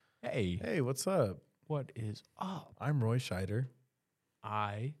Hey, what's up? What is up? I'm Roy Scheider,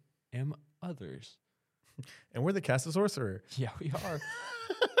 I am others. and we're the cast of Sorcerer. Yeah, we are.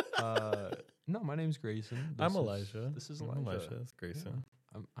 No, my name's Grayson. I'm Elijah. This is I'm Elijah. Elijah. It's Grayson.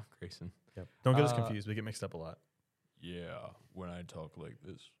 Yeah, I'm Grayson. Yep. Don't get us confused. We get mixed up a lot. Yeah, when I talk like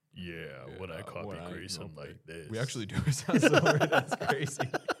this. Yeah, when I copy Grayson like this. We actually do sound similar. That's crazy.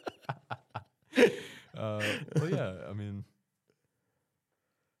 Well, yeah, I mean,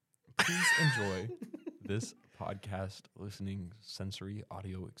 please enjoy this podcast listening sensory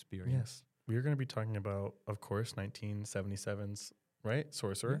audio experience. Yes. We are going to be talking about, of course, 1977's, right?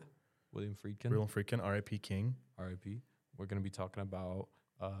 Sorcerer. Yeah. William Friedkin. William Friedkin, R.I.P. King. R.I.P. We're going to be talking about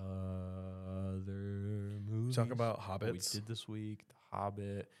other movies. Talk about What we Hobbits. did this week, The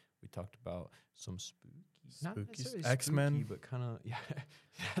Hobbit. We talked about some not Spooky necessarily X-Men. spooky, but kind of, yeah,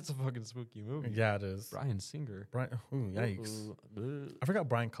 that's a fucking spooky movie. Yeah, it is. Bryan Singer. Yikes. I forgot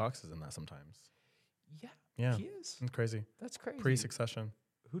Brian Cox is in that sometimes. Yeah, Yeah. he is. It's crazy. That's crazy. Pre-Succession.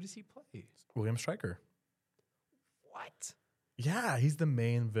 Who does he play? William Stryker. What? Yeah, he's the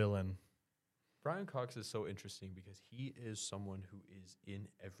main villain. Brian Cox is so interesting because he is someone who is in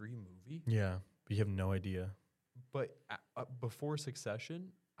every movie. Yeah, but you have no idea. But before Succession,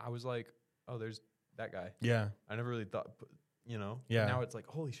 I was like, oh, there's that guy. Yeah. I never really thought, you know. Yeah. Now it's like,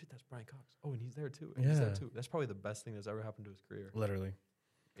 holy shit, that's Brian Cox. Oh, and he's there too. And he's there Yeah. too. That's probably the best thing that's ever happened to his career. Literally.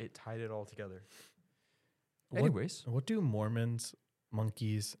 It tied it all together. What- Anyways, What do Mormons,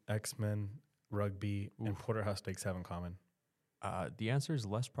 monkeys, X-Men, rugby, and Oof. porterhouse steaks have in common? the answer is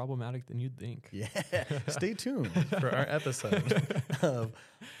less problematic than you'd think. Yeah. Stay tuned for our episode of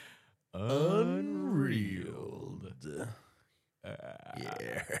Unreeled.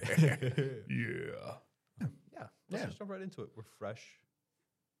 Yeah. Yeah. Yeah. Let's just jump right into it. We're fresh.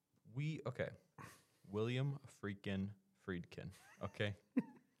 Okay. William freaking Friedkin. Okay.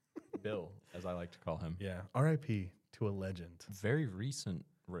 Bill, as I like to call him. Yeah. R.I.P. to a legend. Very recent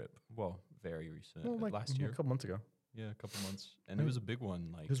rip. Well, very recent. Well, like last year. a couple months ago. Yeah, a couple months. And it was a big one.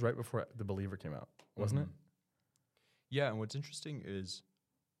 Like It was right before The Believer came out, wasn't it? Yeah, and what's interesting is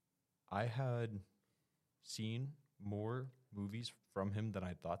I had seen more movies from him than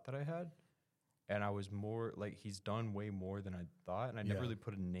I thought that I had. And I was more like, he's done way more than I thought. And I never Yeah. really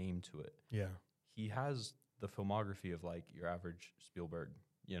put a name to it. Yeah. He has the filmography of like your average Spielberg.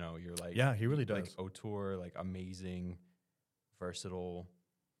 You know, you're like, Yeah, he really like does. auteur, like amazing, versatile,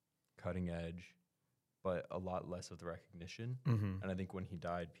 cutting edge, but a lot less of the recognition. Mm-hmm. And I think when he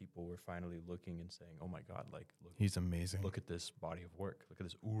died, people were finally looking and saying, "Oh my God! Like, He's amazing. look at this body of work. Look at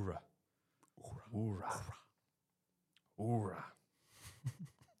this oeuvre, oeuvre,"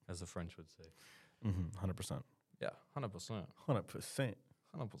 as the French would say. 100%. Yeah, 100%, 100%.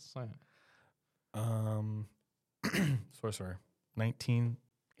 100%. Sorcerer.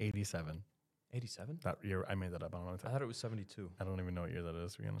 1987. 87? That year, I made that up. I don't know. I thought it was 72. I don't even know what year that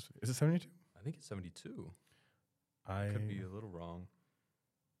is, to be honest with you. Is it 72? I think it's 72. I Could be a little wrong.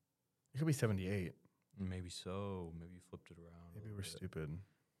 It could be 78. Maybe so. Maybe you flipped it around. Maybe we're stupid.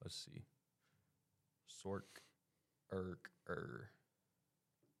 Let's see. Sork,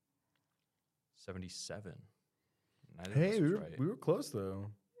 77. I think Hey, this was right. we were close, though.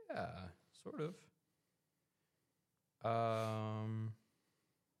 Yeah, sort of.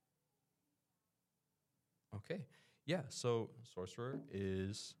 Okay. Yeah, so Sorcerer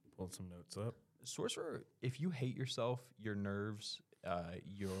is... Pulled some notes up. Sorcerer, if you hate yourself, your nerves,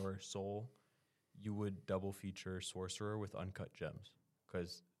 your soul, you would double feature Sorcerer with Uncut Gems.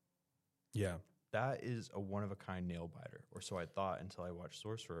 Because Yeah. that is a one-of-a-kind nail-biter. Or so I thought until I watched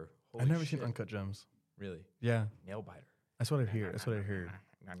Sorcerer. I've never shit. seen Uncut Gems. Really? Yeah. Nail-biter. That's what I hear. That's what I heard.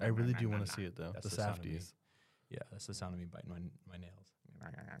 I really do want to see it, though. That's The the sound of me. Safdies. Yeah, that's the sound of me biting my nails.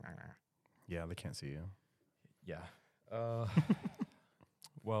 Yeah, they can't see you. Yeah.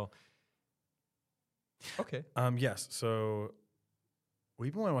 Well, okay. Yes. So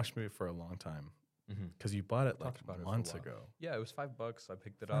we've been wanting to watch the movie for a long time because you bought it like Talked about it for a months while. ago. Yeah, it was $5. I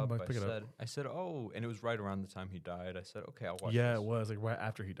picked it $5, up. pick it up. I said, oh, and it was right around the time he died. I said, okay, I'll watch Yeah, this. it was like right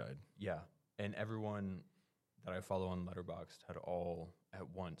after he died. Yeah, and everyone that I follow on Letterboxd had all at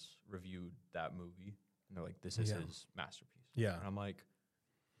once reviewed that movie. And they're like, this is his masterpiece. Yeah. And I'm like,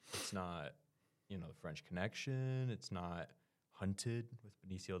 it's not, the French Connection. It's not Hunted with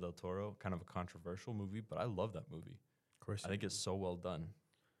Benicio del Toro, kind of a controversial movie, but I love that movie. Of course. I think it's so well done.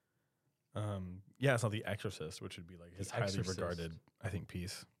 Yeah, it's not The Exorcist, which would be like his The highly Exorcist. regarded, I think,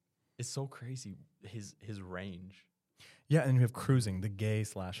 piece. It's so crazy, his range. Yeah, and we have Cruising, the gay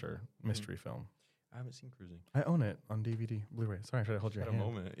slasher mystery film. I haven't seen Cruising. I own it on DVD, Blu-ray. Sorry, I tried to hold your At hand. a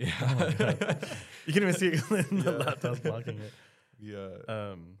moment. Oh my Yeah. God. You can even see it in the Yeah. laptop's blocking it.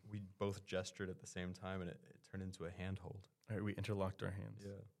 Yeah. We both gestured at the same time, and it turned into a handhold. All right, we interlocked our hands.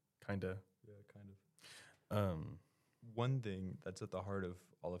 Yeah. Kinda. Yeah, kind of. One thing that's at the heart of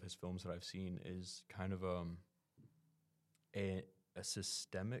all of his films that I've seen is kind of a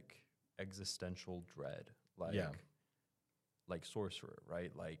systemic existential dread, like Sorcerer,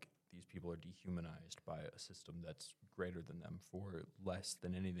 right? Like these people are dehumanized by a system that's greater than them for less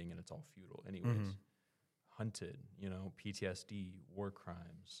than anything, and it's all futile anyways. Hunted, PTSD, war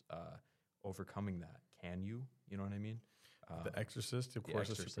crimes, overcoming that. Can you? You know what I mean? The Exorcist, of course,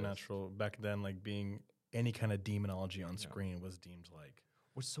 is supernatural. Back then, like being any kind of demonology on screen was deemed like.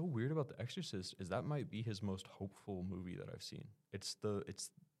 What's so weird about The Exorcist is that might be his most hopeful movie that I've seen. It's the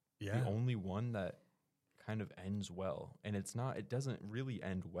only one that kind of ends well, and it doesn't really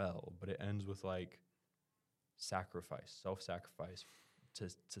end well, but it ends with like self-sacrifice to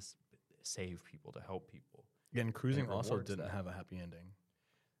save people, to help people. Yeah, and Cruising also didn't have a happy ending.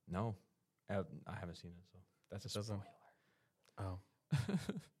 No, I haven't seen it, so that's a spoiler. Oh,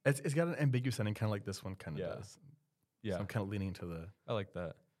 it's got an ambiguous ending, kind of like this one kind of does. Yeah, so I'm kind of leaning to the. I like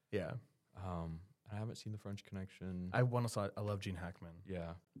that. Yeah. I haven't seen The French Connection. I love Gene Hackman.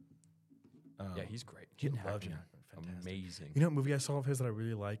 Yeah. Yeah, he's great. Gene Hackman, fantastic. Amazing. You know what movie I saw of his that I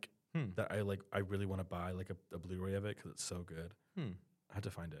really like? That I really want to buy like a Blu-ray of it because it's so good. I have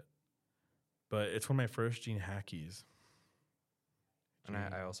to find it. But it's one of my first Gene Hackies. And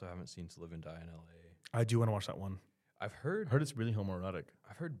I also haven't seen To Live and Die in L.A. I do want to watch that one. I've heard it's really homoerotic.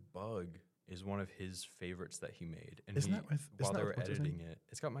 I've heard Bug is one of his favorites that he made. And while they were editing it,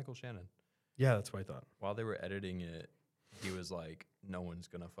 it's got Michael Shannon. Yeah, that's what I thought. While they were editing it, he was like, no one's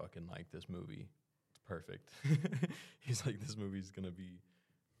going to fucking like this movie. It's perfect. He's like, this movie's going to be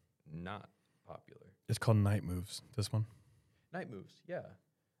not popular. It's called Night Moves, this one. Night Moves, yeah.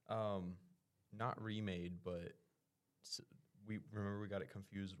 Not remade, but we got it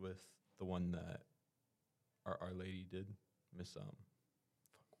confused with the one that Our Lady did.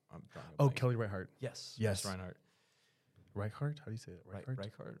 I'm trying to blank. Kelly Reichardt. Yes. Yes. Reinhardt. Reichardt? How do you say it? Reichardt,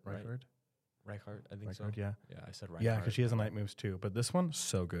 I think so. Yeah. Yeah, I said Reinhardt. Yeah, because she has a Night Moves too. But this one,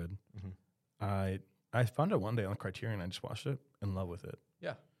 so good. I found it one day on Criterion. I just watched it. In love with it.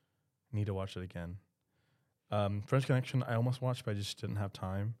 Yeah. Need to watch it again. French Connection, I almost watched, but I just didn't have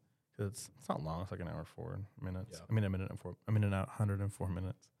time. It's not long. It's like an hour 4 minutes. Yeah. I mean, a minute and 104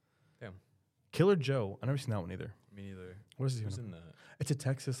 minutes. Damn. Killer Joe. I've never seen that one either. Me neither. What is he? Who's in that? It's a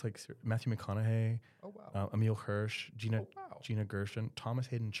Texas, like Matthew McConaughey. Oh, wow. Emil Hirsch. Gina Gershon. Thomas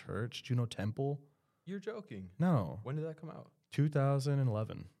Hayden Church. Juno Temple. You're joking. No. When did that come out?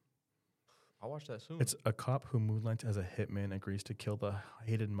 2011. I'll watch that soon. It's a cop who moonlights as a hitman agrees to kill the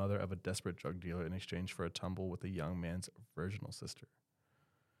hated mother of a desperate drug dealer in exchange for a tumble with a young man's virginal sister.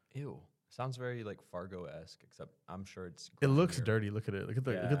 Ew. Sounds very like Fargo-esque, except I'm sure it's grimier. It looks dirty. Look at it. Look at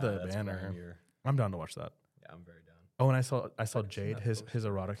the banner. Grimier. I'm down to watch that. Yeah, I'm very down. Oh, and I saw Jade, his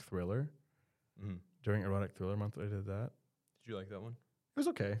erotic thriller. During Erotic Thriller Month, I did that. Did you like that one? It was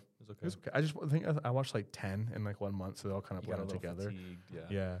okay. It was okay. I just think I watched like 10 in like 1 month, so they all kind of blended together. Fatigued,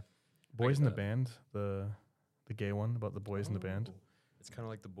 yeah. Boys in the Band, the gay one about the boys in the band. It's kind of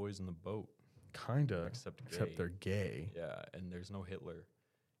like the Boys in the Boat. Kinda. Except they're gay. Yeah, and there's no Hitler.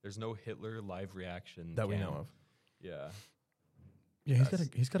 There's no Hitler live reaction that we know of. Yeah. Yeah,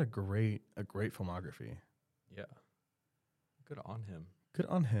 he's got a great filmography. Yeah. Good on him. Good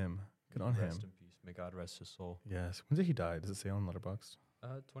on him. Rest in peace. May God rest his soul. Yes. When did he die? Does it say on Letterboxd?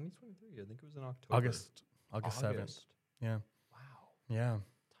 2023. I think it was in October. August 7th. Yeah. Wow. Yeah.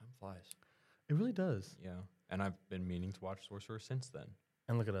 Time flies. It really does. Yeah. And I've been meaning to watch Sorcerer since then.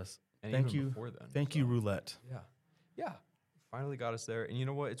 And look at us. And Thank you. Before then. Thank you, Roulette. Yeah. Yeah. Finally got us there. And you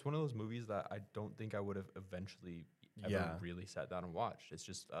know what? It's one of those movies that I don't think I would have eventually ever really sat down and watched. It's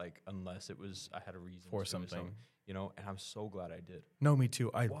just like, unless I had a reason for something. And I'm so glad I did. No, me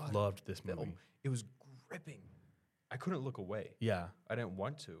too. I loved this movie. It was gripping. I couldn't look away. Yeah. I didn't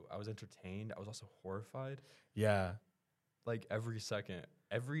want to. I was entertained. I was also horrified. Yeah. Like every second,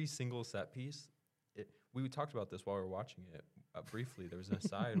 every single set piece. We talked about this while we were watching it briefly. There was an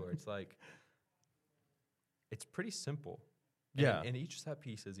aside where it's like, it's pretty simple. Yeah. And each set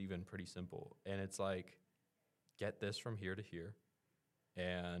piece is even pretty simple. And it's like, get this from here to here,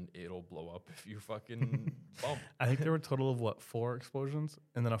 and it'll blow up if you fucking bump. I think there were a total of 4 explosions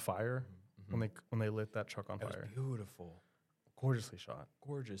and then a fire when they lit that truck on fire. It was beautiful, gorgeously shot,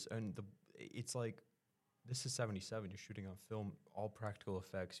 gorgeous. And it's like, this is 77. You're shooting on film, all practical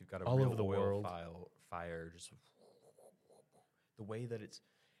effects. You've got a all real over the oil world. Fire, just the way that it's,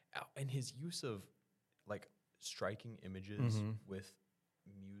 and his use of like striking images with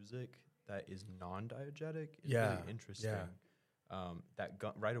music that is non-diegetic is really interesting. that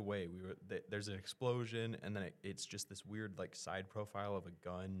gun right away. There's an explosion, and then it's just this weird like side profile of a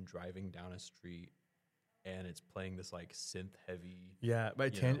gun driving down a street, and it's playing this like synth heavy. Yeah,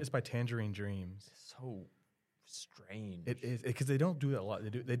 it's by Tangerine Dreams. It's so strange. It is because they don't do it a lot.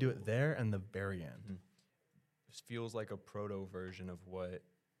 They do it there and the very end. Mm-hmm. This feels like a proto version of what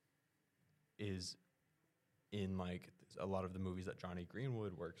is in like a lot of the movies that Johnny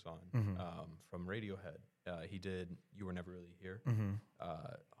Greenwood works on from Radiohead. He did You Were Never Really Here.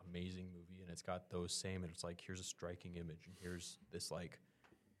 Amazing movie, and it's got those same, and it's like, here's a striking image, and here's this like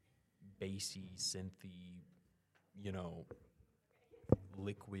bassy, synthy,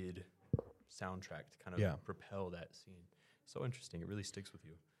 liquid soundtrack to kind of propel that scene. So interesting. It really sticks with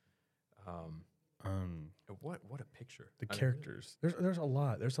you. What a picture. The characters. There's a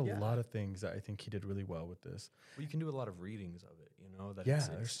lot. There's a lot of things that I think he did really well with this. Well, you can do a lot of readings of it, that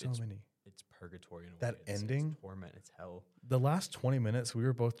there's so many. It's purgatory in a that way. Ending, it's torment, it's hell. The last 20 minutes, we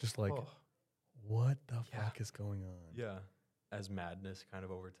were both just like, what the fuck is going on? Yeah. As madness kind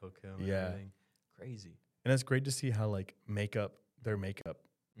of overtook him. And everything. Crazy. And it's great to see how like their makeup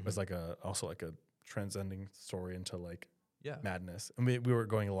was like also a transcending story into like madness. I mean, we were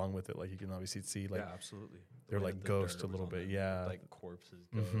going along with it. Like you can obviously see like, absolutely. They're like ghosts a little bit. Yeah. Like corpses,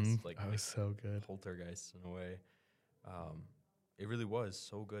 ghosts, like that was so good. Poltergeists in a way. It really was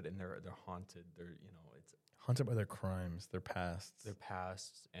so good, and they're haunted. They're it's haunted by their crimes, their pasts,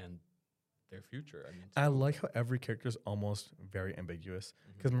 and their future. I mean, I like how every character is almost very ambiguous.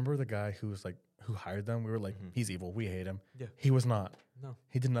 Because remember the guy who hired them? We were like, he's evil. We hate him. Yeah, he was not. No,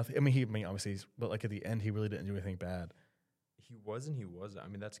 he did nothing. I mean, obviously, but like at the end, he really didn't do anything bad. He wasn't. I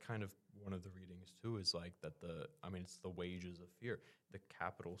mean, that's kind of one of the readings too. Is like that it's the wages of fear. The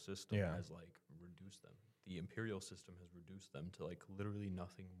capital system has like reduced them. The imperial system has reduced them to like literally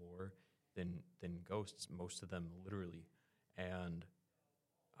nothing more than ghosts. Most of them literally, and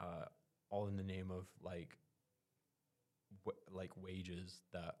all in the name of like wages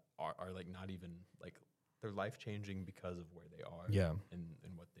that are like not even like they're life changing because of where they are. Yeah, and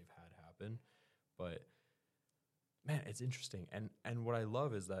what they've had happen, but. Man, it's interesting. And what I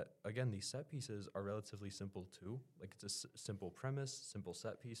love is that, again, these set pieces are relatively simple, too. Like, it's a simple premise, simple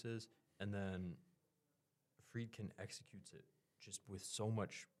set pieces, and then Friedkin executes it just with so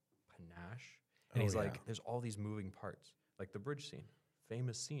much panache. And he's like, there's all these moving parts. Like the bridge scene,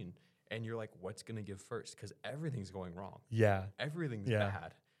 famous scene. And you're like, what's going to give first? Because everything's going wrong. Yeah. Everything's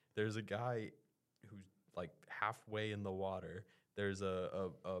bad. There's a guy who's, like, halfway in the water. There's a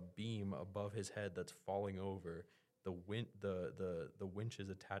beam above his head that's falling over. The winch is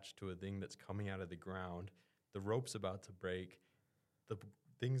attached to a thing that's coming out of the ground. The rope's about to break. The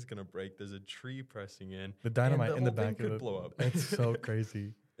thing's gonna break. There's a tree pressing in. The dynamite in the back could blow up. It's so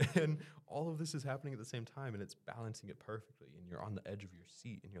crazy. And all of this is happening at the same time, and it's balancing it perfectly. And you're on the edge of your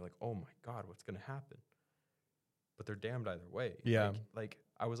seat, and you're like, "Oh my God, what's gonna happen?" But they're damned either way. Yeah. Like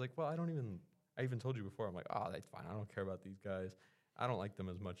I was like, well, I even told you before. I'm like, oh, that's fine. I don't care about these guys. I don't like them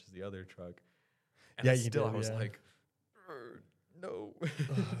as much as the other truck. And I was like, no,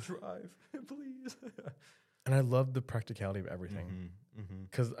 drive, please. And I love the practicality of everything.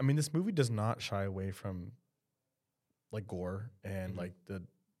 Because, I mean, this movie does not shy away from, like, gore and, like, the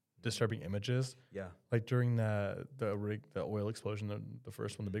disturbing images. Yeah. Like, during the oil explosion, the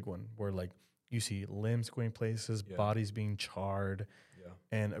first one, the big one, where, like, you see limbs going places, bodies being charred. Yeah.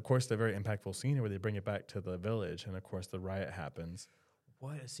 And, of course, the very impactful scene where they bring it back to the village, and, of course, the riot happens.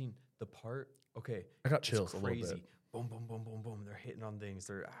 What a scene. The part, okay. I got chills a little bit. Boom, boom, boom, boom, boom. They're hitting on things.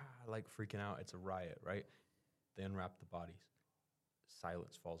 They're like freaking out. It's a riot, right? They unwrap the bodies.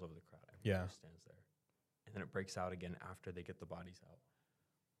 Silence falls over the crowd. Everybody stands there. And then it breaks out again after they get the bodies out.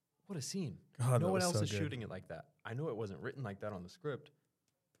 What a scene. God, no one else is shooting it like that. I know it wasn't written like that on the script.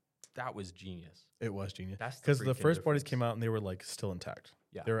 That was genius. It was genius. Because the first bodies came out and they were like still intact.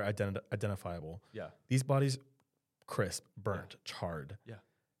 Yeah. They were identifiable. Yeah. These bodies, crisp, burnt, charred. Yeah.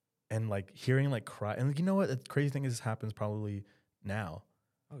 And like hearing like cry. And like, you know what? The crazy thing is this happens probably now.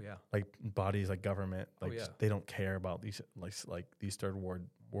 Oh, yeah. Like bodies, like government, like they don't care about these like these third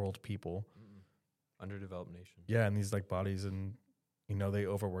world people. Underdeveloped nations. Yeah. And these like bodies and, they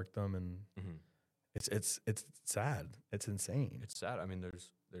overwork them and it's sad. It's insane. It's sad. I mean, there's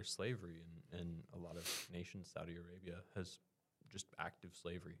slavery in a lot of nations. Saudi Arabia has just active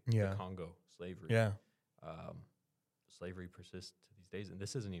slavery. Yeah. The Congo, slavery. Yeah. Slavery persists to these days. And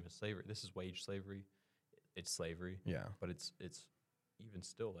this isn't even slavery. This is wage slavery. It's slavery. Yeah. But it's even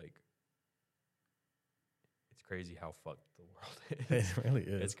still like, it's crazy how fucked the world is. It really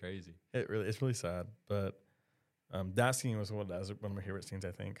is. It's crazy. It's really sad. But that scene was one of my favorite scenes,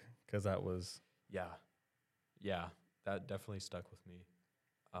 I think, because that was... Yeah. Yeah. that definitely stuck with me.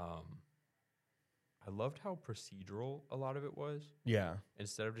 I loved how procedural a lot of it was. Yeah.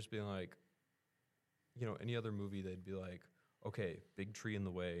 Instead of just being like, any other movie, they'd be like, okay, big tree in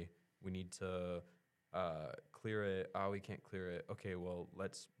the way. We need to clear it. Oh, we can't clear it. Okay, well,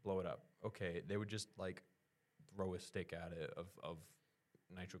 let's blow it up. Okay, they would just like throw a stick at it of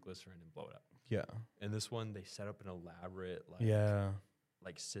nitroglycerin and blow it up. Yeah. And this one, they set up an elaborate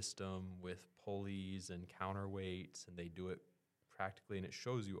like system with pulleys and counterweights, and they do it practically, and it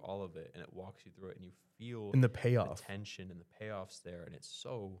shows you all of it, and it walks you through it, and you feel And the payoff. the tension and the payoffs there, and it's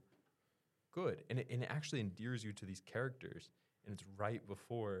so good. And it actually endears you to these characters, and it's right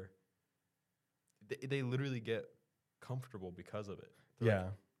before they literally get comfortable because of it. They're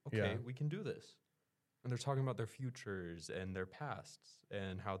like, okay, we can do this. And they're talking about their futures and their pasts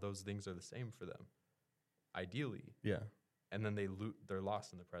and how those things are the same for them, ideally. Yeah. And then they're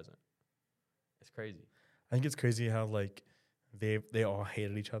lost in the present. It's crazy. I think it's crazy how like they all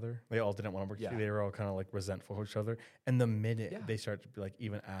hated each other. They all didn't want to work together. They were all kind of like resentful of each other. And the minute they start to be like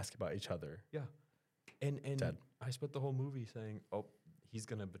even ask about each other. Yeah. And dead. I spent the whole movie saying, oh, he's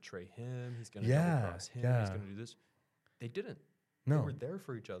going to betray him. He's going to double cross him. He's going to do this. They didn't. No. They were there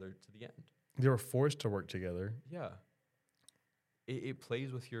for each other to the end. They were forced to work together. Yeah. It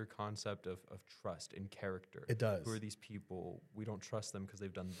plays with your concept of trust and character. It does. Who are these people? We don't trust them because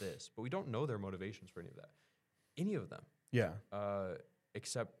they've done this. But we don't know their motivations for any of that. Any of them. Yeah.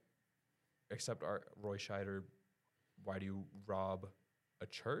 Except our Roy Scheider. Why do you rob a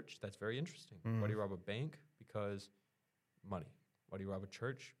church? That's very interesting. Why do you rob a bank? Because money. Why do you rob a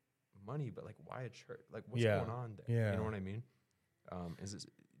church? Money. But like, why a church? Like, what's going on there? Yeah. You know what I mean?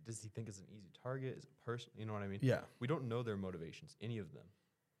 Does he think it's an easy target? Is it personal? You know what I mean? Yeah. We don't know their motivations, any of them.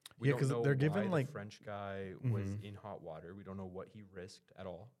 We don't know they're given why like the French guy was in hot water. We don't know what he risked at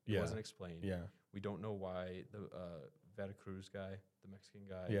all. It wasn't explained. Yeah. We don't know why the Veracruz guy, the Mexican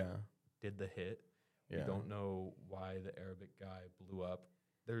guy, did the hit. Yeah. We don't know why the Arabic guy blew up.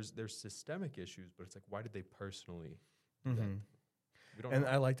 There's systemic issues, but it's like, why did they personally do that? We don't know.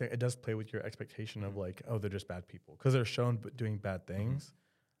 I like that. It does play with your expectation of like, oh, they're just bad people. Because they're shown doing bad things.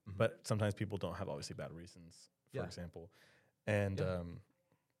 But sometimes people don't have obviously bad reasons, for example. And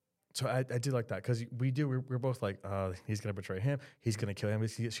so I did like that because we're both like, he's going to betray him. He's going to kill him.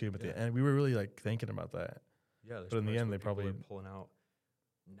 He's going to shoot him at the end. We were really like thinking about that. Yeah. But in the end, they probably are pulling out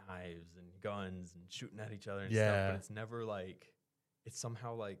knives and guns and shooting at each other and stuff. But it's never like, it's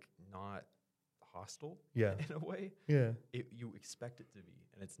somehow like not hostile in a way. Yeah. You expect it to be,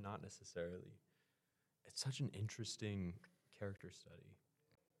 and it's not necessarily. It's such an interesting character study.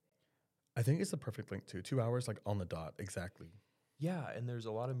 I think it's the perfect length too. 2 hours, like on the dot, exactly. Yeah, and there's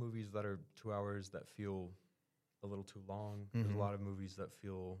a lot of movies that are 2 hours that feel a little too long. There's a lot of movies that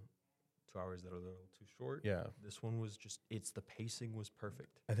feel 2 hours that are a little too short. Yeah. This one was just, the pacing was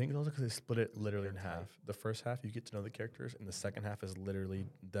perfect. I think it's also because they split it literally in half. The first half, you get to know the characters, and the second half is literally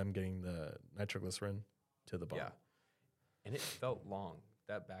them getting the nitroglycerin to the bomb. Yeah. And it felt long,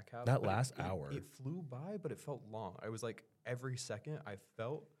 that back half. That last hour. It flew by, but it felt long. I was like, every second I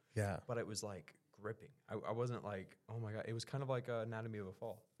felt. Yeah. But it was like gripping. I wasn't like, oh my God. It was kind of like Anatomy of a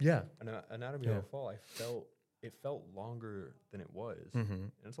Fall. Yeah. Anatomy of a Fall, it felt longer than it was.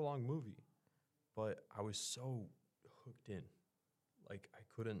 And it's a long movie. But I was so hooked in. Like, I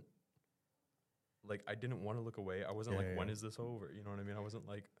couldn't, like, I didn't want to look away. I wasn't when is this over? You know what I mean? I wasn't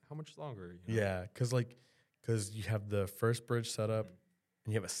like, how much longer? You know? Yeah. Because you have the first bridge set up.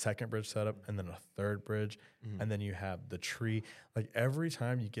 And you have a second bridge set up, and then a third bridge, and then you have the tree. Like, every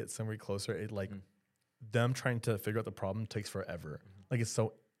time you get somebody closer, it like them trying to figure out the problem takes forever. Like, it's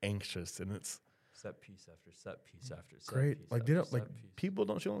so anxious, and it's set piece after set piece after set. Great. Piece like, they don't like piece. People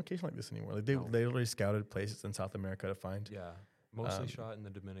don't shoot on location like this anymore. Like, they literally scouted places in South America to find. Yeah, mostly shot in the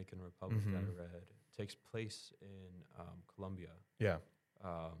Dominican Republic. I read takes place in Colombia. Yeah.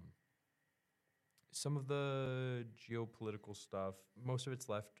 Some of the geopolitical stuff, most of it's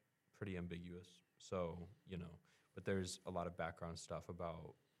left pretty ambiguous. So, but there's a lot of background stuff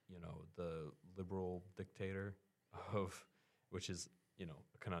about, the liberal dictator which is,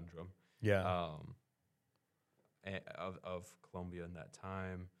 a conundrum. Yeah. Of Colombia in that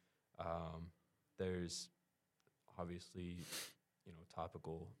time. There's obviously,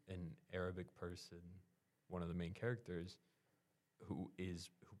 topical, an Arabic person, one of the main characters, who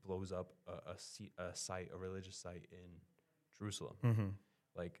blows up a religious site in Jerusalem.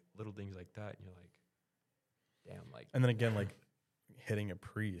 Like, little things like that, and you're like, damn, like. And then again, like, hitting a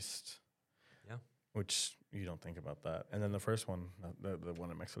priest. Yeah. Which you don't think about that. And then the first one, the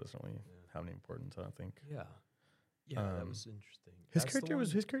one in Mexico doesn't really have any importance, I don't think. Yeah. Yeah, that was interesting. His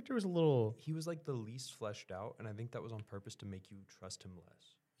character was a little. He was like the least fleshed out, and I think that was on purpose to make you trust him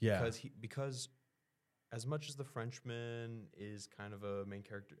less. Yeah. Because as much as the Frenchman is kind of a main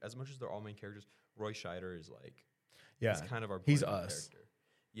character, as much as they're all main characters, Roy Scheider is like, Yeah. he's kind of our He's point of us. character.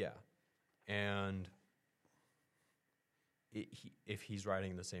 Yeah, and if he's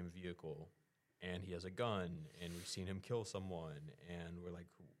riding the same vehicle and he has a gun and we've seen him kill someone and we're like,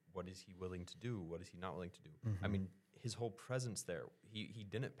 what is he willing to do? What is he not willing to do? Mm-hmm. I mean, his whole presence there, he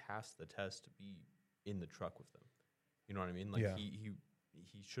didn't pass the test to be in the truck with them. You know what I mean? Like he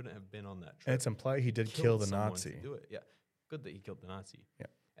shouldn't have been on that truck. And it's implied he did kill the Nazi. Do it. Yeah. Good that he killed the Nazi. Yeah.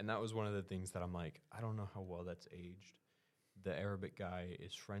 And that was one of the things that I'm like, I don't know how well that's aged. The Arabic guy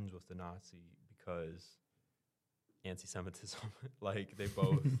is friends with the Nazi because anti-Semitism. Like they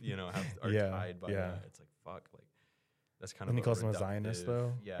both, are tied by that. It's like, fuck, like that's kind of. And he calls him a Zionist,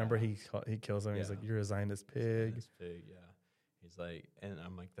 though. Yeah. Remember he kills him. Yeah. He's like, "You're a Zionist pig." Zionist pig. Yeah. He's like, and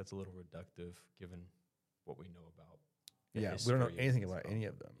I'm like, that's a little reductive given what we know about. Yeah, we don't know anything about any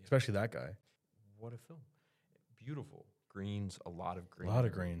of them, especially that guy. What a film! Beautiful greens, a lot of green. A lot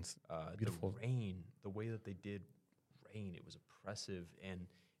of greens. Beautiful the rain, the way that they did rain, it was oppressive and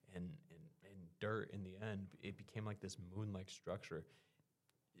dirt in the end. It became like this moon-like structure.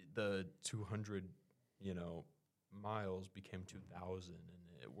 The 200, miles became 2,000,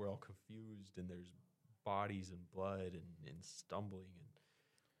 and we're all confused, and there's bodies and blood and stumbling, and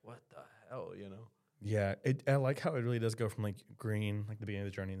what the hell, Yeah, I like how it really does go from like green, like the beginning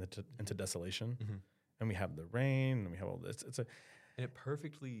of the journey, into desolation, and we have the rain, and we have all this. And it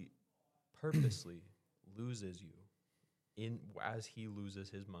purposely loses you as he loses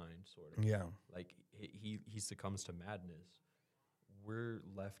his mind, sort of. Yeah, like he succumbs to madness. We're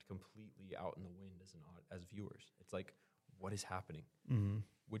left completely out in the wind as viewers. It's like, what is happening?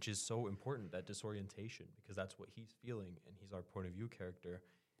 Which is so important, that disorientation, because that's what he's feeling, and he's our point of view character.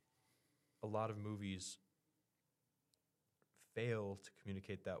 A lot of movies fail to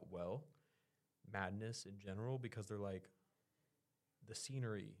communicate that well, madness in general, because they're like, the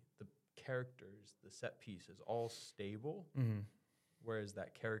scenery, the characters, the set piece is all stable, whereas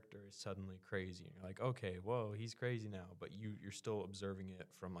that character is suddenly crazy. And you're like, okay, whoa, he's crazy now, but you're still observing it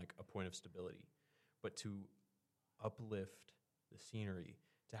from like a point of stability. But to uplift the scenery,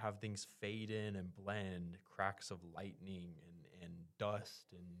 to have things fade in and blend, cracks of lightning and dust,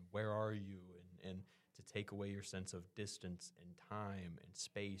 and where are you, and to take away your sense of distance and time and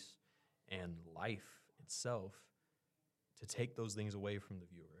space and life itself, to take those things away from the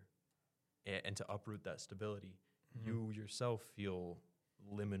viewer and to uproot that stability, you yourself feel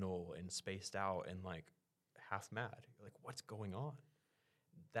liminal and spaced out and like half mad. You're like, what's going on?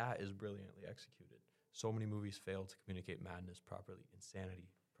 That is brilliantly executed. So many movies fail to communicate madness properly, insanity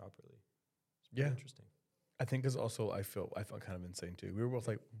properly. It's pretty interesting. I think because also I felt kind of insane too. We were both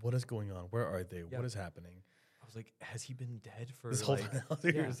like, what is going on? Where are they? Yeah. What is happening? I was like, has he been dead for this whole time?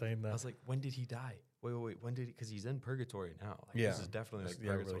 You were saying that. I was like, when did he die? Wait, when did he? Because he's in purgatory now. Like, this is definitely like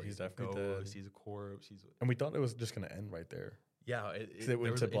purgatory. Really, he's definitely dead. He's a corpse. And we thought it was just going to end right there. Yeah, it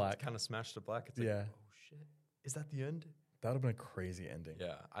went to black. It kind of smashed to black. It's like, oh shit, is that the end? That would have been a crazy ending.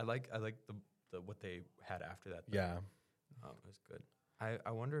 Yeah, I like the what they had after that. Though. Yeah, it was good.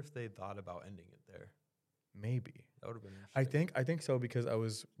 I wonder if they thought about ending it there. Maybe that would have been interesting. I think so, because I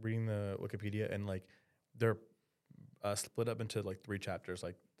was reading the Wikipedia, and like they're split up into like 3 chapters.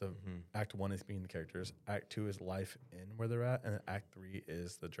 Like the Act 1 is being the characters, Act 2 is life in where they're at, and then Act 3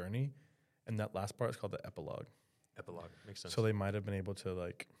 is the journey, and that last part is called the epilogue. Epilogue makes sense. So they might have been able to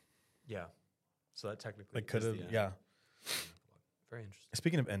like, so that technically could have, Very interesting.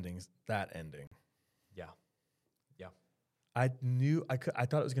 Speaking of endings, that ending, yeah. I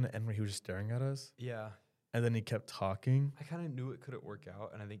thought it was gonna end where he was just staring at us. Yeah. And then he kept talking. I kind of knew it couldn't work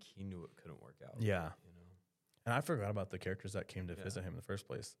out, and I think he knew it couldn't work out. Yeah. And I forgot about the characters that came to visit him in the first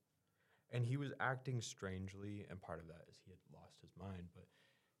place. And he was acting strangely, and part of that is he had lost his mind, but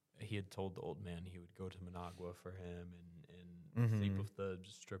he had told the old man he would go to Managua for him and sleep with the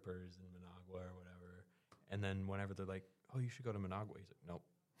strippers in Managua or whatever. And then whenever they're like, oh, you should go to Managua, he's like, nope.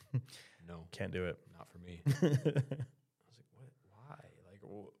 No. Can't do it. Not for me. I was like, what? Why? Like,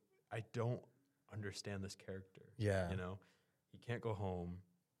 I don't understand this character. Yeah. He can't go home.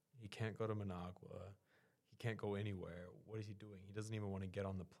 He can't go to Managua. He can't go anywhere. What is he doing? He doesn't even want to get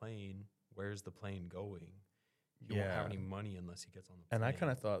on the plane. Where's the plane going? He won't have any money unless he gets on the plane. And I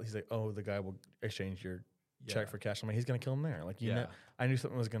kind of thought, he's like, oh, the guy will exchange your check for cash. I'm like, he's going to kill him there. Like, I knew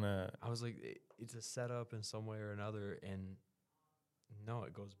something was going to. I was like, it's a setup in some way or another. And no,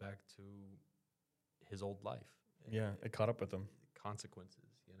 it goes back to his old life. Yeah, it caught up with him. Consequences,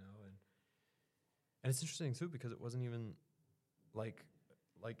 and And it's interesting too because it wasn't even like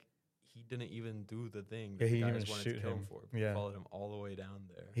he didn't even do the thing that Yeah, the he guys didn't wanted shoot to kill him him. for. Yeah. Followed him all the way down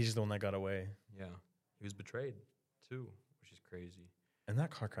there. He's just the one that got away. Yeah. He was betrayed too, which is crazy. And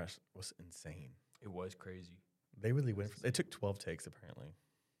that car crash was insane. It was crazy. They really went. They took 12 takes apparently.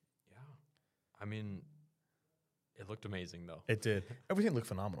 Yeah. I mean, it looked amazing though. It did. Everything looked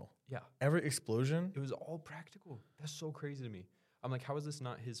phenomenal. Yeah. Every explosion. It was all practical. That's so crazy to me. I'm like, how is this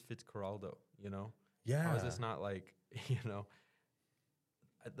not his Fitzcarraldo? You know? Yeah. How is this not like, you know?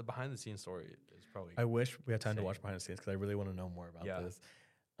 The behind the scenes story is probably. I wish we had time to insane. watch behind the scenes because I really want to know more about Yeah. this.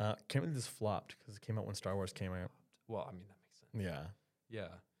 Can't believe this flopped because it came out when Star Wars came out. Well, I mean, that makes sense. Yeah. Yeah.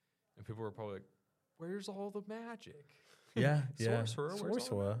 And people were probably like, where's all the magic? Yeah. Yeah. Sorcerer? Where's all the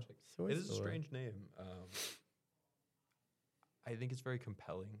Sorcerer. magic? It is a strange name. I think it's very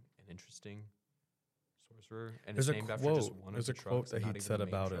compelling and interesting. Sorcerer. And There's it's a named quote. after just one There's of a the quote trucks that and not he even said the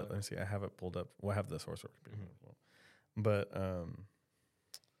main about it. truck. Let me see. I have it pulled up. Well, I have the Sorcerer computer Mhm. as well. But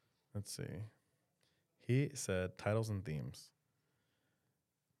let's see. He said titles and themes.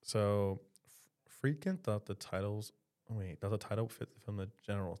 So Friedkin thought the title fit from the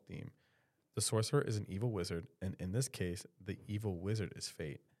general theme. The sorcerer is an evil wizard, and in this case, the evil wizard is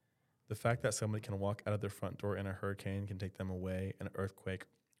fate. The fact that somebody can walk out of their front door in a hurricane can take them away, an earthquake,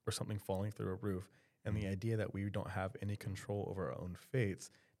 or something falling through a roof, and the idea that we don't have any control over our own fates,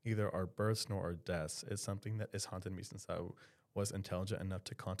 neither our births nor our deaths, is something that has haunted me since I was intelligent enough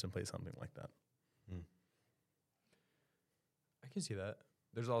to contemplate something like that. I can see that.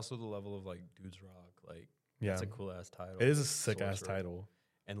 There's also the level of like Dudes Rock. Like, Yeah. it's a cool ass title. It is a sick ass Sorcerer. title.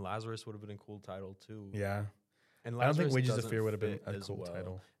 And Lazarus would have been a cool title too. Yeah. And I don't think Lazarus Wages of doesn't Fear would have been fit a as cool well.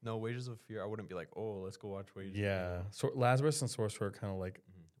 title. No, Wages of Fear, I wouldn't be like, oh, let's go watch Wages of Yeah. Fear. So Lazarus and Sorcerer are kind of like,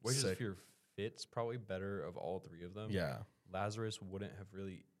 Wages sick. of Fear fits probably better of all three of them. yeah. Lazarus wouldn't have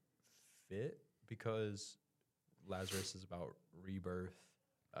really fit because Lazarus is about rebirth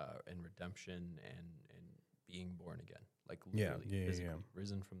and redemption and being born again. Like literally, physically,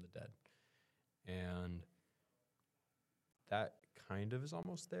 risen from the dead. And that kind of is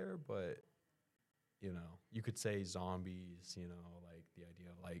almost there, but, you know, you could say zombies, you know, like the idea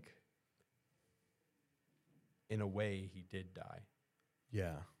of like, in a way, he did die.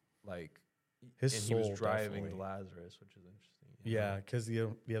 Yeah. Like, His and soul he was driving definitely. Lazarus, which is interesting. you know, Yeah, because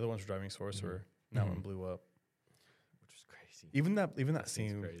the other one's driving Sorcerer. That one blew up. which was crazy. Even that scene's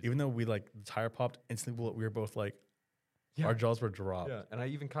scene, crazy. even though we like the tire popped instantly, we were both like, Yeah. our jaws were dropped. Yeah, and I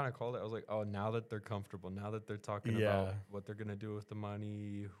even kind of called it. I was like, oh, now that they're comfortable, now that they're talking Yeah. about what they're gonna do with the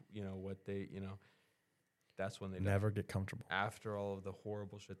money, you know, what they, you know, that's when they Never get comfortable. after all of the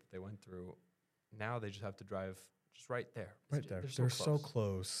horrible shit that they went through. Now they just have to drive just right there. Right there. They're so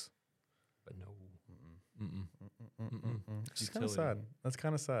close. But no. It's kind of sad. That's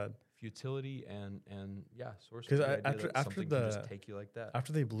kind of sad. Futility and yeah, Sorcerer. 'Cause the idea after- that after something the- can just take you like that.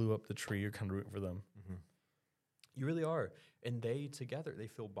 After they blew up the tree, you're kind of rooting for them. You really are, and they together they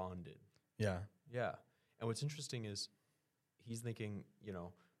feel bonded. Yeah. Yeah, and what's interesting is he's thinking, you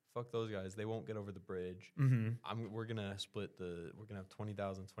know, fuck those guys. They won't get over the bridge. Mm-hmm. We're gonna we're gonna have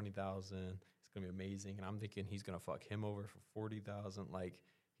 20,000. It's gonna be amazing. And I'm thinking he's gonna fuck him over for 40,000. Like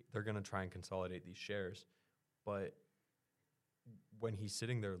they're gonna try and consolidate these shares. But when he's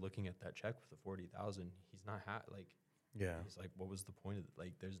sitting there looking at that check with the 40,000, he's not like. Yeah. He's like, what was the point of it?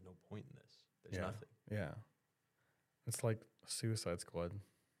 Like, there's no point in this. There's Yeah. nothing. Yeah. It's like Suicide Squad.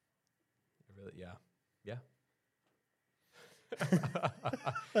 It really, yeah.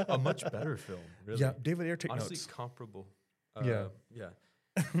 A much better film, really. Yeah. David Ayer take Honestly, notes. comparable. Yeah.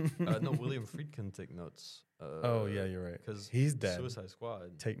 No, William Friedkin take notes. Oh yeah, you're right. Because He's dead. Suicide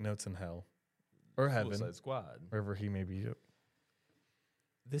Squad. Take notes in hell or heaven, Suicide Squad. wherever he may be.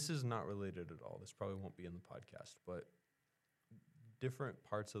 This is not related at all. This probably won't be in the podcast, but different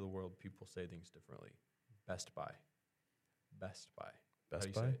parts of the world, people say things differently. Best Buy. Best Buy. How do Best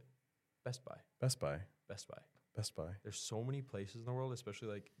you Buy. say it? Best Buy. Best Buy. Best Buy. Best Buy. There's so many places in the world, especially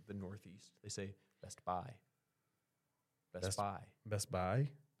like the Northeast. They say Best Buy. Best Buy. Best Buy.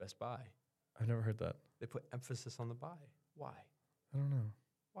 Best Buy. I've never heard that. They put emphasis on the buy. Why? I don't know.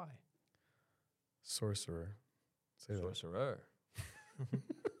 Why? Sorcerer. Say that. Sorcerer.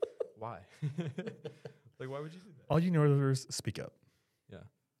 Why? Like, why would you do that? All you Northerners, speak up. Yeah.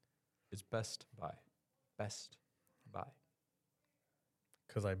 It's Best Buy. Best Buy.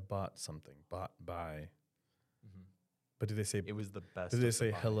 Because I bought something. Bought by. Mm-hmm. But do they say? It was the best. Do of they the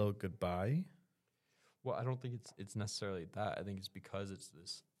say buy. hello, goodbye? Well, I don't think it's necessarily that. I think it's because it's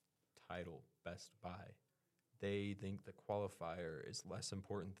this title, Best Buy. They think the qualifier is less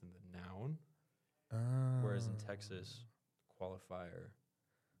important than the noun. Whereas in Texas, qualifier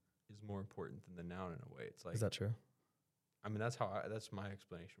is more important than the noun in a way. It's like, Is that true? I mean, that's my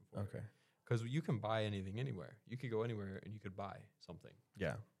explanation for it. Okay. Because you can buy anything anywhere. You could go anywhere and you could buy something,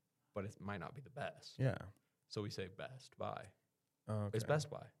 Yeah. but it might not be the best. Yeah. So we say Best Buy. Okay. It's Best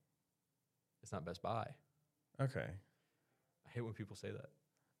Buy. It's not Best Buy. Okay. I hate when people say that.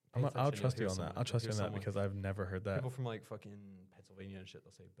 I'll trust you on that. I'll trust you on that because I've never heard that. People from like fucking Pennsylvania and shit,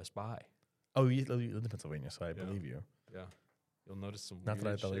 they'll say Best Buy. Oh, you live in Pennsylvania, so I believe you. Yeah. You'll notice some Not that I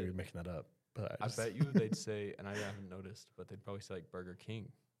weird thought you shit. were making that up, but I bet you they'd say, and I haven't noticed, but they'd probably say like Burger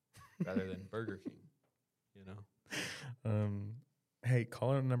King rather than Burger King. You know. Hey, call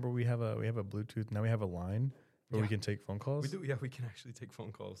our number. We have a Bluetooth. Now we have a line where we can take phone calls. We do. Yeah, we can actually take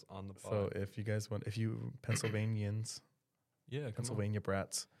phone calls on the pod. So if you guys want, if you Pennsylvanians, Pennsylvania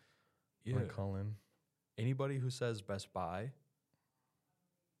brats, want to call in. Anybody who says Best Buy,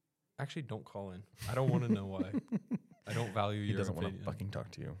 actually don't call in. I don't want to know why. I don't value your opinion. He doesn't want to fucking talk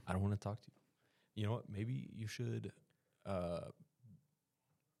to you. I don't want to talk to you. You know what? Maybe you should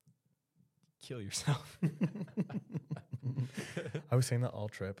kill yourself. I was saying that all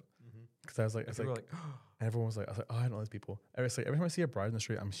trip because I was like, everyone was like, I was like, oh, I know these people. Every time I see a bride in the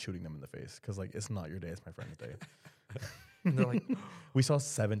street, I'm shooting them in the face because like it's not your day, it's my friend's day. And they're like, we saw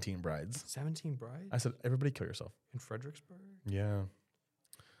 17 brides. 17 brides? I said, everybody kill yourself. In Fredericksburg? Yeah.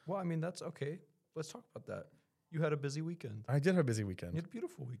 Well, I mean, that's okay. Let's talk about that. You had a busy weekend. I did have a busy weekend. You had a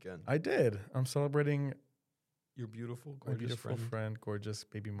beautiful weekend. I did. I'm celebrating your beautiful, gorgeous beautiful friend, gorgeous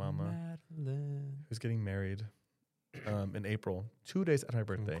baby mama, Madeline, who's getting married in April, 2 days after my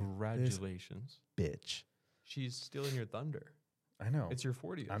birthday. Congratulations. This bitch. She's stealing your thunder. I know. It's your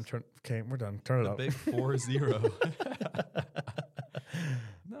 40th. Okay, we're done. Turn it up. The big 40.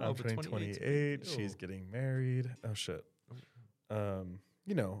 No, I'm turning 28. She's getting married. Oh shit.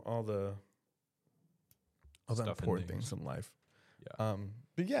 You know, all the important things in life. Yeah.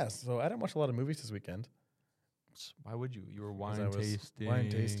 But yeah, so I didn't watch a lot of movies this weekend. Why would you? You were wine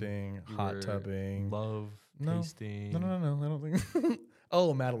tasting, hot tubbing, tasting. No. I don't think.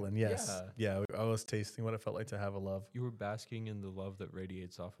 Oh, Madeline. Yes. Yeah. I was tasting what it felt like to have a love. You were basking in the love that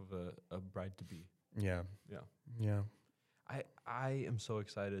radiates off of a bride to be. Yeah. I am so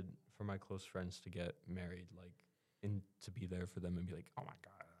excited for my close friends to get married, like, and to be there for them and be like, oh my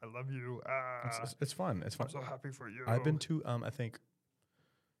God, I love you. It's fun. It's fun. I'm so happy for you. I've been to, I think,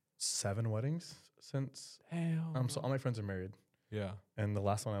 7 weddings since. So all my friends are married. Yeah. And the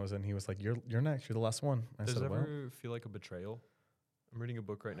last one I was in, he was like, you're next. You're the last one. Does it ever feel like a betrayal? I'm reading a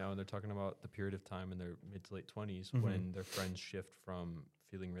book right now, and they're talking about the period of time in their mid to late 20s when their friends shift from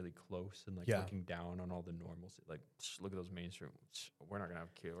feeling really close and like looking down on all the normalcy. Like, look at those mainstream. We're not gonna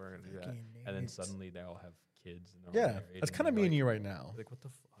have kids. We're gonna do that. And then suddenly they all have kids. And they're all married. That's kind of me and you right now. Like, what the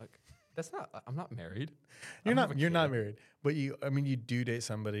fuck? That's not. I'm not married. You're not married, but you. I mean, you do date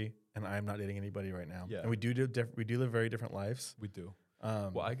somebody, and I'm not dating anybody right now. Yeah. And we do live very different lives. We do.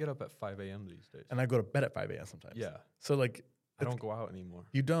 Well, I get up at 5 a.m. these days, and I go to bed at 5 a.m. sometimes. Yeah. So like. I don't go out anymore.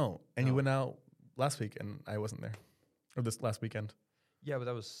 You don't. And you went out last week and I wasn't there. Or this last weekend. Yeah, but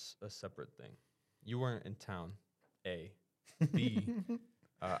that was a separate thing. You weren't in town, A. B,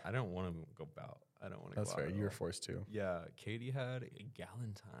 I don't want to go out. I don't want to go out. That's fair. You were forced to. Yeah. Katie had a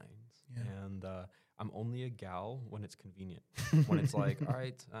Galentine's. Yeah. And I'm only a gal when it's convenient. When it's like, all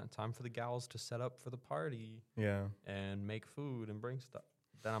right, time for the gals to set up for the party. Yeah. And make food and bring stuff.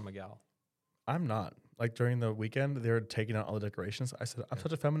 Then I'm a gal. I'm not. Like during the weekend, they were taking out all the decorations. I said, I'm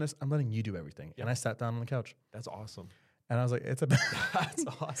such a feminist. I'm letting you do everything. And I sat down on the couch. That's awesome. And I was like, it's that's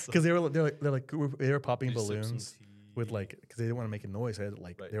awesome. Because they were popping balloons with like, because they didn't want to make a noise. They had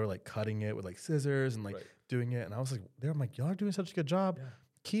they were like cutting it with like scissors and like doing it. And I was like, I'm like, y'all are doing such a good job. Yeah.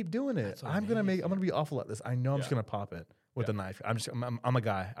 Keep doing it. I'm gonna be awful at this. I know I'm just gonna pop it with a knife. I'm a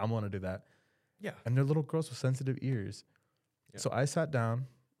guy. I'm gonna do that. Yeah. And they're little girls with sensitive ears. Yeah. So I sat down.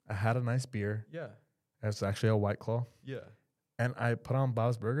 I had a nice beer. Yeah. It was actually a White Claw. Yeah. And I put on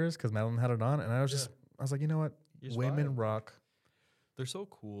Bob's Burgers because Madeline had it on. And I was I was like, you know what? Women rock. They're so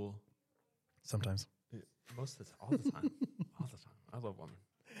cool. Sometimes. Most of the time. All the time. All the time. I love women.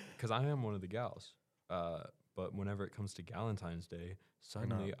 Because I am one of the gals. But whenever it comes to Galentine's Day,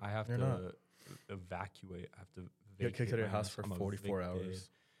 suddenly I have to evacuate. I have to get kicked out of your house for 44 hours.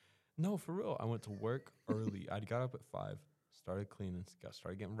 No, for real. I went to work early. I got up at 5. Started cleaning,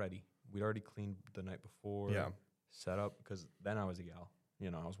 started getting ready. We'd already cleaned the night before. Yeah. Set up, because then I was a gal. You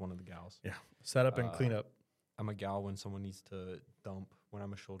know, I was one of the gals. Yeah. Set up and clean up. I'm a gal when someone needs to dump, when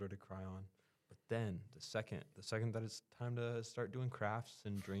I'm a shoulder to cry on. But then the second that it's time to start doing crafts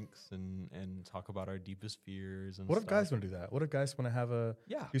and drinks and talk about our deepest fears and what if guys want to do that? What if guys want to have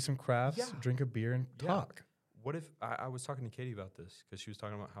do some crafts, drink a beer and talk? what if I was talking to Katie about this because she was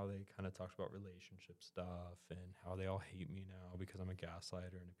talking about how they kind of talked about relationship stuff and how they all hate me now because I'm a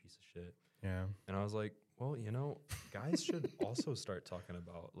gaslighter and a piece of shit. Yeah. And I was like, well, you know, guys should also start talking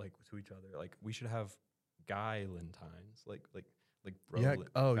about like to each other. Like we should have guy-lentines, like bro. Yeah.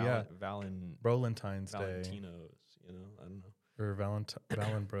 Oh, yeah. Valentinos, Day. you know, I don't know. Or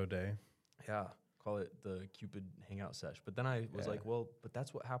Valen Bro Day. Yeah. Call it the Cupid hangout sesh. But then I was like, well, but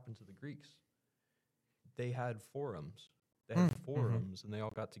that's what happened to the Greeks. They had forums. They had forums, and they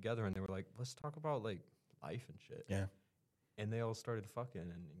all got together, and they were like, let's talk about, like, life and shit. Yeah. And they all started fucking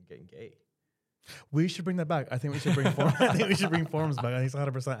and getting gay. We should bring that back. I think we should bring I think we should bring forums back. I think it's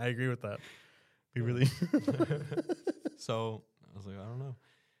 100%. I agree with that. We really... So, I was like, I don't know.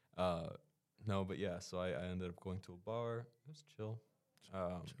 No, but yeah, so I ended up going to a bar. It was chill.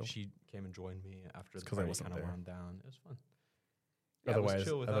 She came and joined me after the party kind of wound down. It was fun. Yeah, otherwise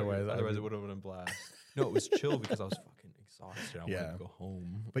it would have been a blast. No, it was chill because I was fucking exhausted. I wanted to go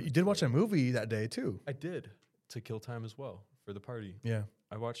home. But you did watch a movie that day too. I did, to kill time as well for the party. Yeah.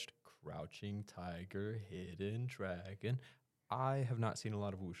 I watched Crouching Tiger, Hidden Dragon. I have not seen a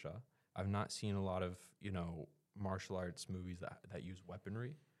lot of wuxia. I've not seen a lot of, you know, martial arts movies that use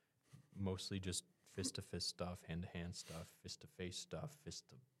weaponry. Mostly just fist-to-fist stuff, hand-to-hand stuff, fist-to-face stuff,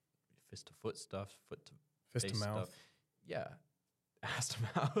 fist-to-foot stuff, foot-to-face mouth. stuff. Yeah. Ass to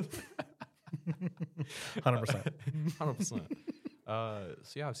mouth. 100%. 100%.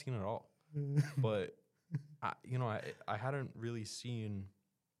 So yeah, I've seen it all. But I hadn't really seen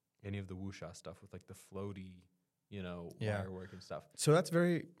any of the wuxia stuff with like the floaty, you know, wire work and stuff. So that's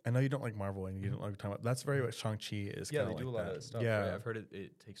very, I know you don't like Marvel and you don't like talking about, that's very what Shang-Chi is. Yeah, they do like a lot that. of stuff. Yeah. Right? I've heard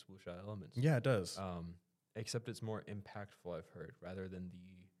it takes wuxia elements. Yeah, it does. Except it's more impactful, I've heard, rather than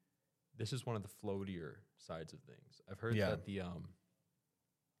this is one of the floatier sides of things. I've heard that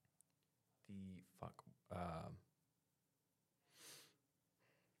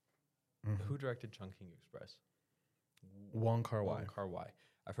who directed Chungking Express? Wong Kar-wai. Wong Kar-wai.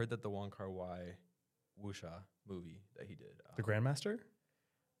 I've heard that the Wong Kar-wai wuxia movie that he did. The Grandmaster?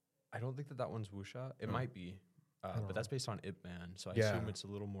 I don't think that one's wuxia. It might be, but that's based on Ip Man, so I assume it's a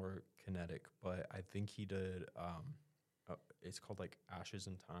little more kinetic. But I think he did. It's called like Ashes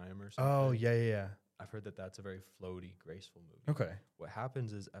in Time or something. Oh yeah. I've heard that that's a very floaty, graceful movie. Okay. What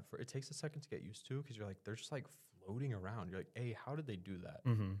happens is it takes a second to get used to because you're like they're just like floating around. You're like, A, how did they do that?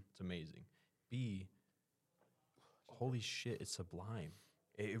 Mm-hmm. It's amazing. B, holy shit, it's sublime.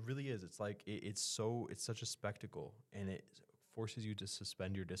 It really is. It's like it's such a spectacle, and it forces you to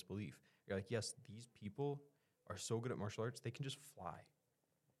suspend your disbelief. You're like, yes, these people are so good at martial arts, they can just fly.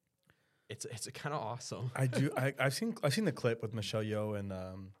 It's kind of awesome. I've seen the clip with Michelle Yeoh and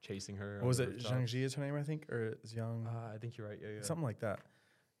chasing her. What was it? Zhang Ji is her name, I think, or Xiang. I think you're right. Yeah. Something like that.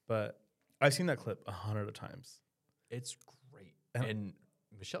 But I've seen that clip 100 times. It's great, and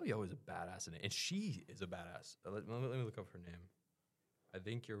Michelle Yeoh is a badass in it, and she is a badass. Let me look up her name. I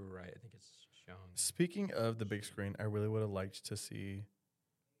think you're right. I think it's Xiang. Speaking of the big screen, I really would have liked to see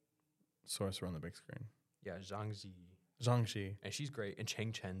Sorcerer on the big screen. Yeah, Zhang Ji. And she's great. And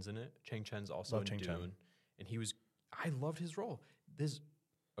Chang Chen's in it. Chang Chen's also in Dune. And I loved his role.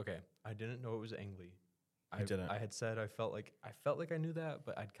 I didn't know it was Ang Lee. I didn't. I had said I felt like I knew that,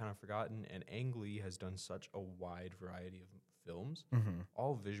 but I'd kind of forgotten. And Ang Lee has done such a wide variety of films,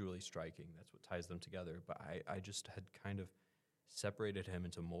 all visually striking. That's what ties them together. But I just had kind of separated him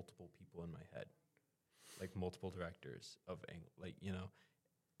into multiple people in my head, like multiple directors of Ang. Like, you know,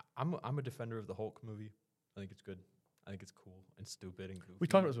 I'm a defender of the Hulk movie. I think it's good. I think it's cool and stupid and goofy. We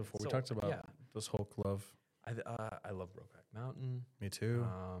talked about this before. We talked about this Hulk love. I love Brokeback Mountain. Me too.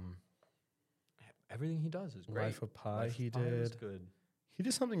 Everything he does is great. Life of Pi, Life he of Pi did. Was good. He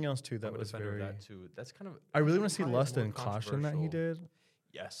did something else too that was very. That too. That's kind of. I really want to see Lust and Caution that he did.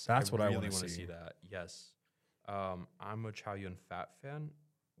 Yes, that's what I really want to see. That. Yes, I'm a Chow Yun-Fat fan.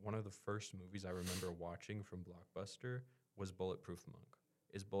 One of the first movies I remember watching from Blockbuster was Bulletproof Monk.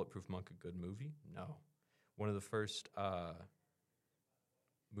 Is Bulletproof Monk a good movie? No. One of the first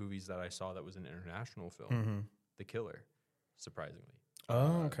movies that I saw that was an international film, The Killer, surprisingly.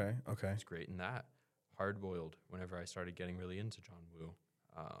 Oh, okay. It's great in that. Hard Boiled, whenever I started getting really into John Woo.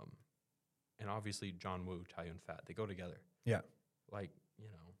 And obviously John Woo, Chow Yun-Fat, they go together. Yeah. Like, you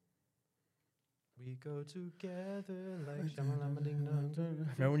know, we go together like Shamalama-Ding-Dong.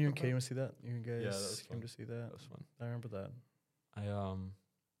 Remember when you and Katie went to see that? You guys came to see that? That was fun. I remember that.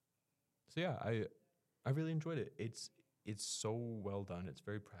 I really enjoyed it. It's so well done. It's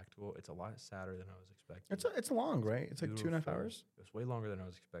very practical. It's a lot sadder than I was expecting. It's long, right? It's like 2.5 hours. It's way longer than I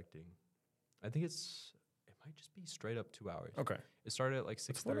was expecting. I think it might just be straight up 2 hours. Okay. It started at like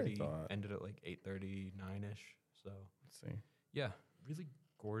That's what I 6:30, thought. ended at like 8:30, 9ish. So Let's see. yeah, really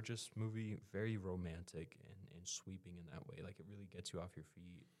gorgeous movie, very romantic and sweeping in that way. Like it really gets you off your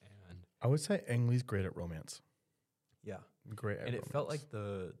feet. And I would say Ang Lee's great at romance. yeah, Great at and romance. it felt like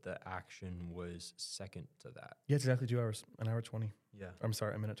the action was second to that. Yeah, it's exactly 2 hours, an hour 20. Yeah, I'm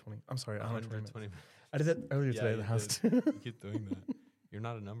sorry, a minute 20. I'm sorry, 120 minutes. minutes. I did that earlier today at the you house. did. You keep doing that. You're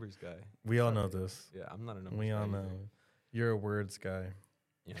not a numbers guy. We all Sorry. know this. Yeah, I'm not a numbers We guy. all either. know. You're a words guy.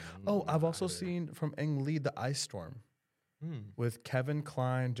 Yeah. Oh, I've not also either. seen from Ang Lee The Ice Storm with Kevin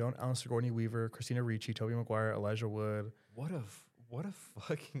Kline, Joan Allen, Sigourney Weaver, Christina Ricci, Tobey Maguire, Elijah Wood. What a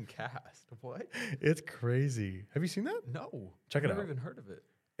fucking cast. What? It's crazy. Have you seen that? No. Check I've it out. never even heard of it.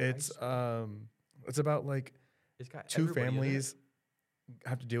 It's Storm. it's about like It's got two everybody in it. families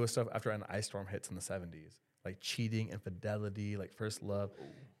have to deal with stuff after an ice storm hits in the 70s, like cheating, infidelity, like first love. Oh.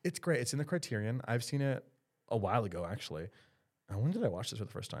 It's great. It's in the Criterion. I've seen it a while ago, actually. When did I watch this for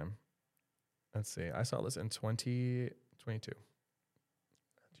the first time? Let's see. I saw this in 2022. 2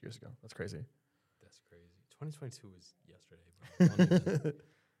 years ago. That's crazy. That's crazy. 2022 was yesterday, bro.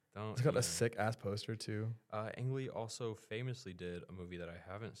 Don't It's got a even. sick ass poster too. Ang Lee also famously did a movie that I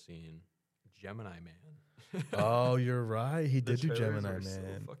haven't seen, Gemini Man. Oh, you're right. He The did do trailers Gemini are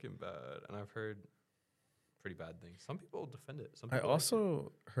Man. so fucking bad, and I've heard pretty bad things. Some people defend it. Some I people like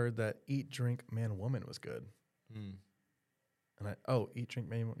also heard that Eat, Drink, Man, Woman was good. it. And Eat, Drink,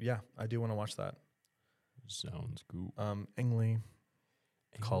 Man, Woman. Yeah, I do want to watch that. Sounds cool. Ang Lee,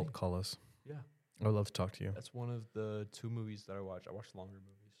 call us. Yeah, I would love to talk to you. that's one of the 2 movies that I watched. I watched longer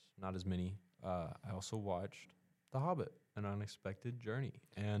movies, not as many. I also watched The Hobbit: An Unexpected Journey,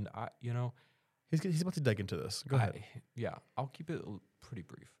 and He's about to dig into this. Go ahead. I'll keep it pretty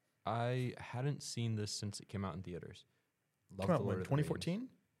brief. I hadn't seen this since it came out in theaters. Loved Come out The when? Lord of the Rings. 2014?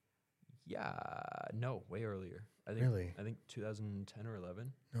 Yeah, no, way earlier. I think Really? I think 2010 or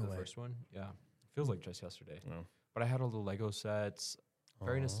 11. No the way. first one. Yeah, feels like just yesterday. No. But I had all the Lego sets.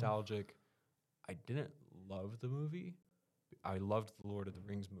 Very Aw. nostalgic. I didn't love the movie. I loved the Lord of the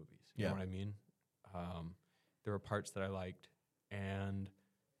Rings movies. You know Yeah. what I mean? There were parts that I liked, and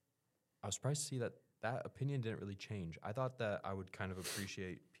I was surprised to see that opinion didn't really change. I thought that I would kind of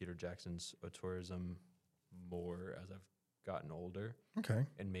appreciate Peter Jackson's tourism more as I've gotten older, Okay.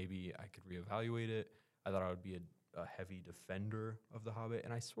 and maybe I could reevaluate it. I thought I would be a heavy defender of The Hobbit,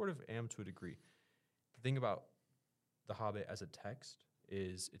 and I sort of am to a degree. The thing about The Hobbit as a text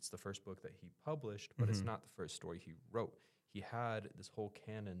is it's the first book that he published, but it's Mhm. not the first story he wrote. He had this whole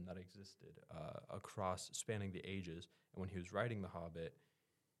canon that existed across spanning the ages, and when he was writing The Hobbit,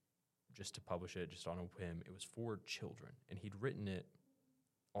 just to publish it, just on a whim, it was for children, and he'd written it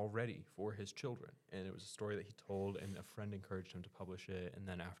already for his children, and it was a story that he told, and a friend encouraged him to publish it, and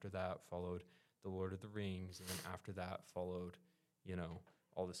then after that followed The Lord of the Rings, and then after that followed,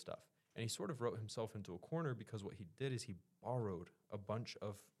 all this stuff. And he sort of wrote himself into a corner because what he did is he borrowed a bunch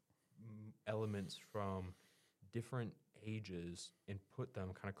of elements from different ages and put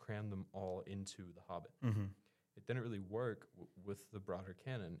them, kind of crammed them all into The Hobbit. Mm-hmm. It didn't really work with the broader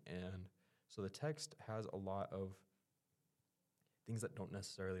canon. And so the text has a lot of things that don't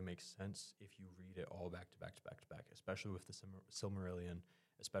necessarily make sense if you read it all back to back to back to back, especially with the Silmarillion,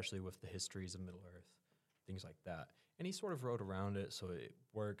 especially with the histories of Middle-earth, things like that. And he sort of wrote around it, so it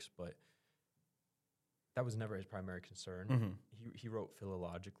works, but that was never his primary concern. Mm-hmm. He wrote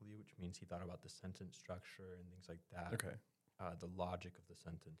philologically, which means he thought about the sentence structure and things like that. Okay. The logic of the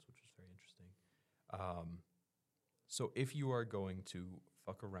sentence, which was very interesting. So if you are going to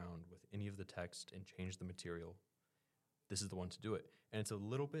fuck around with any of the text and change the material, this is the one to do it. And it's a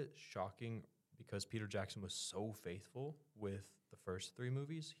little bit shocking because Peter Jackson was so faithful with the first 3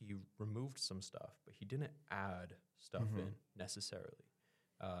 movies. He removed some stuff, but he didn't add stuff in necessarily.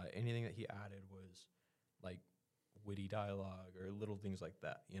 Anything that he added was like witty dialogue or little things like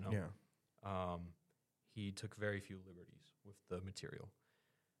that, Yeah. He took very few liberties with the material.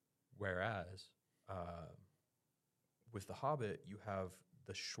 Whereas with The Hobbit, you have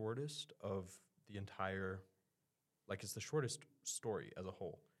the shortest of the entire, like it's the shortest story as a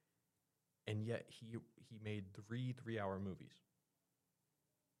whole. And yet he made 3 3-hour movies.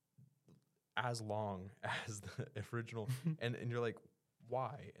 As long as the original. and you're like,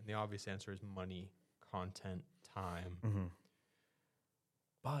 why? And the obvious answer is money, content, time. Mm-hmm.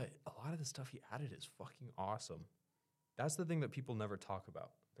 But a lot of the stuff he added is fucking awesome. That's the thing that people never talk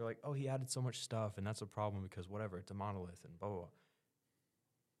about. They're like, oh, he added so much stuff, and that's a problem because whatever, it's a monolith and blah, blah, blah.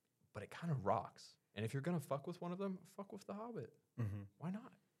 But it kind of rocks. And if you're going to fuck with one of them, fuck with The Hobbit. Mm-hmm. Why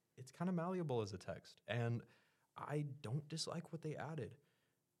not? It's kind of malleable as a text. And I don't dislike what they added.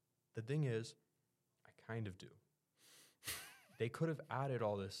 The thing is, I kind of do. They could have added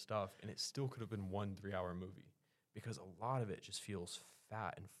all this stuff, and it still could have been 1 3-hour movie because a lot of it just feels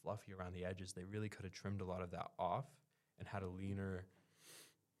fat and fluffy around the edges. They really could have trimmed a lot of that off and had a leaner,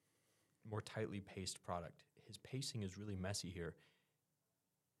 more tightly paced product. His pacing is really messy here,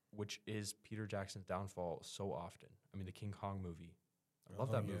 which is Peter Jackson's downfall so often. I mean, the King Kong movie. I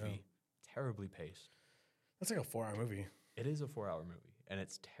love that movie. Terribly paced. That's like a 4-hour movie. It is a 4-hour movie, and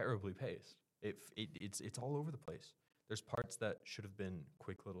it's terribly paced. It's all over the place. There's parts that should have been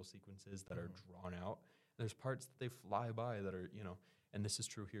quick little sequences that are drawn out. There's parts that they fly by that are, and this is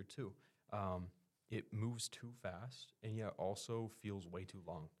true here too. It moves too fast and yet also feels way too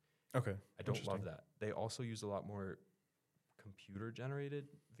long. Okay. I don't love that. They also use a lot more computer-generated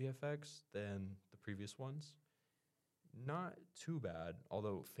VFX than the previous ones. Not too bad,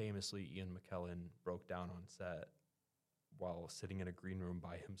 although famously Ian McKellen broke down on set while sitting in a green room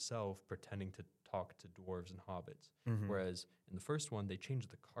by himself pretending to talk to dwarves and hobbits. Whereas in the first one, they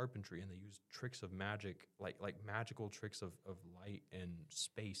changed the carpentry and they used tricks of magic, like magical tricks of light and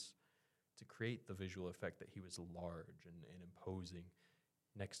space to create the visual effect that he was large and imposing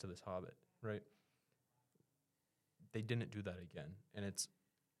next to this hobbit, right? They didn't do that again, and it's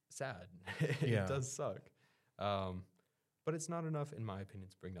sad. It does suck. But it's not enough, in my opinion,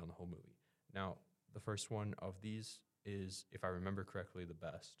 to bring down the whole movie. Now, the first one of these is, if I remember correctly, the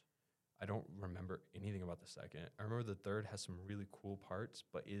best. I don't remember anything about the second. I remember the third has some really cool parts,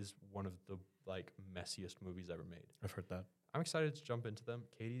 but is one of the messiest movies ever made. I've heard that. I'm excited to jump into them.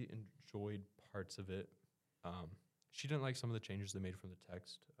 Katie enjoyed parts of it. She didn't like some of the changes they made from the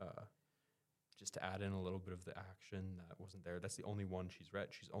text, just to add in a little bit of the action that wasn't there. That's the only one she's read.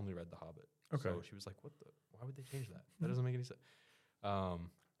 She's only read The Hobbit. Okay. So she was like, why would they change that? That doesn't make any sense.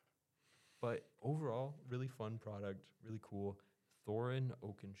 But overall, really fun product, really cool. Thorin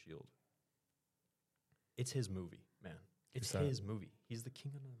Oakenshield. It's his movie, man. It's his movie. He's the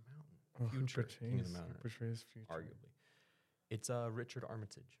king of the mountain. Future king of the mountain. Portrays future. Arguably. It's Richard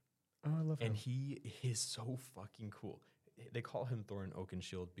Armitage. Oh, I love him. And he is so fucking cool. They call him Thorin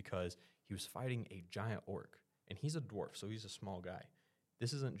Oakenshield because he was fighting a giant orc. And he's a dwarf, so he's a small guy.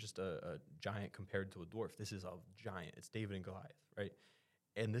 This isn't just a giant compared to a dwarf. This is a giant. It's David and Goliath, right?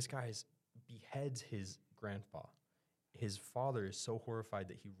 And this guy beheads his grandpa. His father is so horrified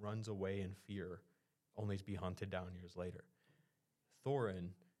that he runs away in fear, only to be hunted down years later. Thorin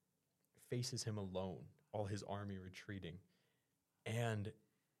faces him alone, all his army retreating. And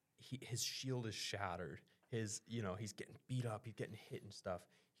his shield is shattered. He's getting beat up. He's getting hit and stuff.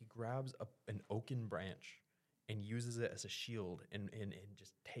 He grabs an oaken branch and uses it as a shield and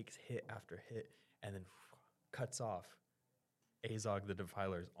just takes hit after hit and then cuts off Azog the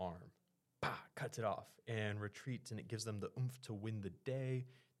Defiler's arm. Bah, cuts it off and retreats, and it gives them the oomph to win the day.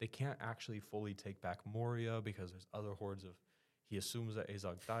 They can't actually fully take back Moria because there's other hordes of... He assumes that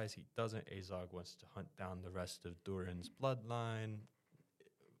Azog dies. He doesn't. Azog wants to hunt down the rest of Durin's bloodline,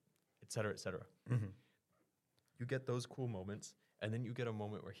 et cetera, et cetera. Mm-hmm. You get those cool moments, and then you get a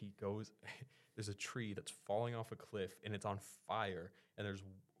moment where he goes... There's a tree that's falling off a cliff, and it's on fire, and there's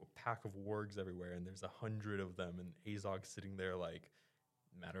a pack of wargs everywhere, and there's 100 of them, and Azog's sitting there like,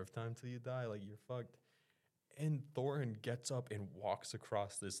 matter of time till you die, like, you're fucked. And Thorin gets up and walks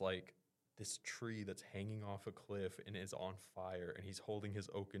across this tree that's hanging off a cliff and is on fire, and he's holding his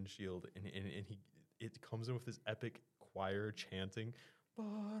oaken shield, and it comes in with this epic choir chanting,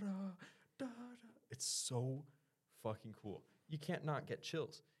 ba-da, da-da. It's so fucking cool. You can't not get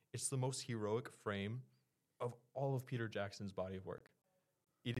chills. It's the most heroic frame of all of Peter Jackson's body of work.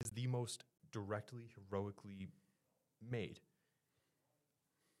 It is the most directly, heroically made.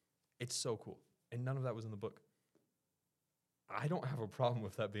 It's so cool. And none of that was in the book. I don't have a problem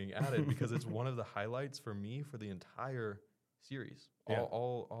with that being added because it's one of the highlights for me for the entire series. Yeah.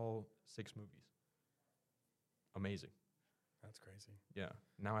 All 6 movies. Amazing. That's crazy. Yeah.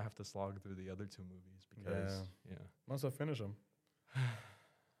 Now I have to slog through the other 2 movies because, yeah. Might as well finish them.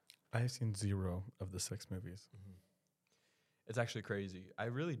 I have seen 0 of the 6 movies. Mm-hmm. It's actually crazy. I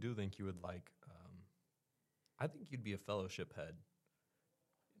really do think you would like... I think you'd be a Fellowship head.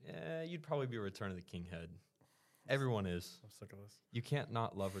 Yeah, you'd probably be a Return of the King head. Everyone is. I'm sick of this. You can't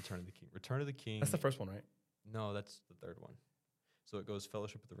not love Return of the King. Return of the King... That's the first one, right? No, that's the third one. So it goes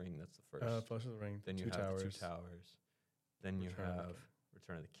Fellowship of the Ring. That's the first. Fellowship of the Ring. Then you have the 2 Towers. Then you have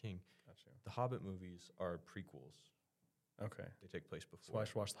Return of the King. Gotcha. The Hobbit movies are prequels. Okay. They take place before. So I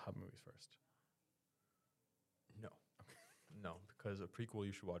should watch the Hobbit movies first. No. No, because a prequel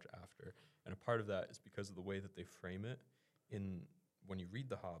you should watch after. And a part of that is because of the way that they frame it. When you read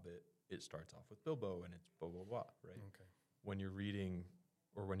The Hobbit, it starts off with Bilbo and it's blah, blah, blah, right? Okay. When you're reading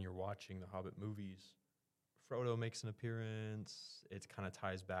or when you're watching the Hobbit movies, Frodo makes an appearance. It kind of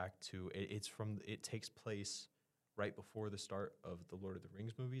ties back to it takes place right before the start of the Lord of the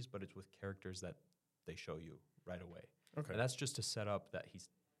Rings movies, but it's with characters that they show you right away. Okay. And that's just to set up that he's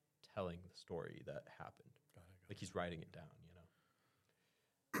telling the story that happened. Got it. Like he's writing it down,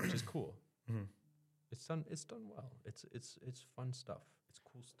 which is cool. Mm-hmm. It's done well. It's fun stuff. It's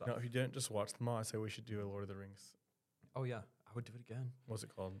cool stuff. No, if you didn't just watch them all, I say we should do a Lord of the Rings. Oh yeah, I would do it again. What's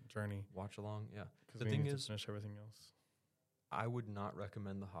it called? Journey. Watch along, yeah. Because The we thing need is, to finish everything else. I would not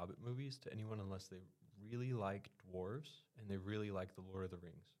recommend the Hobbit movies to anyone unless they really like dwarves and they really like the Lord of the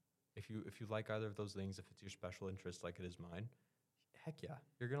Rings. If you like either of those things, if it's your special interest like it is mine, heck yeah,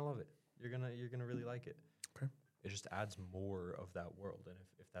 you're gonna love it. You're gonna really like it. Okay. It just adds more of that world, and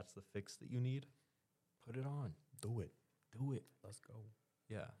if that's the fix that you need, put it on. Do it. Let's go.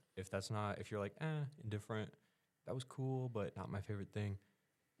 Yeah. If you're like, indifferent, that was cool, but not my favorite thing,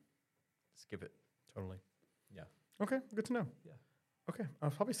 skip it. Totally. Yeah. Okay, good to know. Yeah. Okay,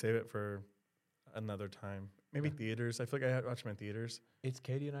 I'll probably save it for another time. Maybe theaters. I feel like I had watched them in theaters. It's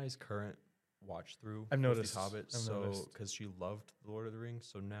Katie and I's current watch through. I've noticed. These Hobbits. I've noticed. Because she loved The Lord of the Rings,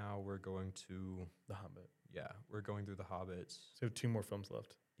 so now we're going to The Hobbit. Yeah, we're going through the Hobbits. So we have 2 more films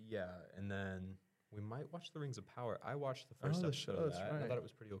left. Yeah, and then we might watch The Rings of Power. I watched the first episode of that. Right. I thought it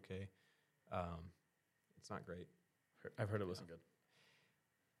was pretty okay. It's not great. I've heard it wasn't good.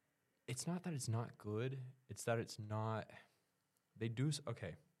 It's not that it's not good. It's that it's not. They do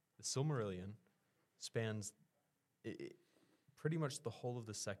okay. The Silmarillion spans pretty much the whole of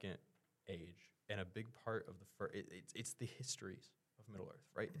the Second Age, and a big part of the first. It's the histories of Middle Earth,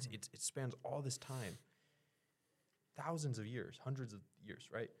 right? Mm-hmm. It spans all this time, thousands of years, hundreds of years,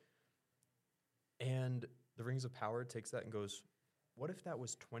 right? And the Rings of Power takes that and goes, what if that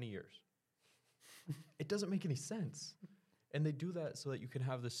was 20 years? It doesn't make any sense. And they do that so that you can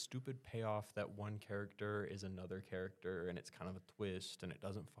have this stupid payoff that one character is another character, and it's kind of a twist, and it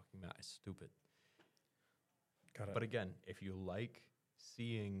doesn't fucking matter. It's stupid. Got it. But again, if you like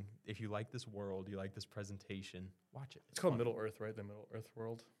this world, you like this presentation, watch it. It's called fun. Middle Earth, right? The Middle Earth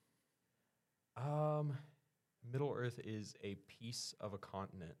world. Middle Earth is a piece of a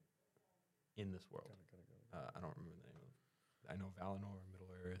continent in this world. I don't remember the name of it. I know Valinor, Middle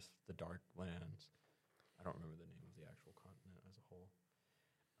Earth, the Dark Lands. I don't remember the name of the actual continent as a whole.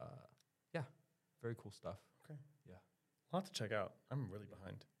 Yeah, very cool stuff. Okay. Yeah. I'll have to check out. I'm really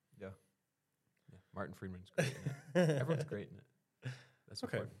behind. Yeah. Martin Friedman's great in it. Everyone's great in it. That's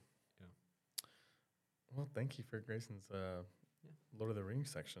okay. important. Yeah. Well, thank you for Grayson's Lord of the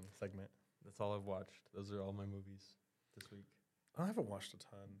Rings segment. That's all I've watched. Those are all my movies this week. I haven't watched a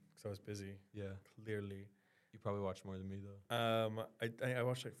ton because I was busy. Yeah. Clearly. You probably watch more than me, though. I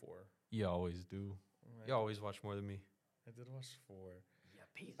watched like 4. You always do. You always watch more than me. I did watch 4. Yeah,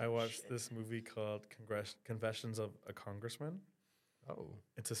 piece I of watched shit. this movie called Confessions of a Congressman. Oh.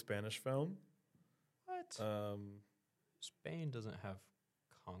 It's a Spanish film. What? Spain doesn't have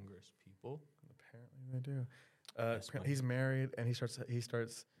Congress people. Apparently they do. Yes, He's married and he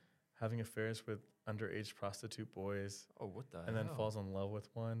starts having affairs with underage prostitute boys. Oh, what the and hell? then falls in love with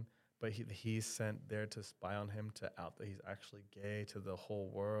one. But he's sent there to spy on him to out that he's actually gay to the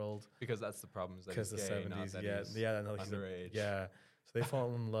whole world. Because that's the problem. Because the gay, 70s, not that he's no, underage. Yeah. So they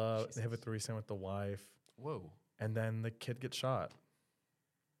fall in love. Jesus. They have a threesome with the wife. Whoa. And then the kid gets shot.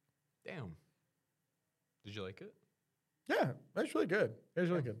 Damn. Did you like it? Yeah, that's really good. It was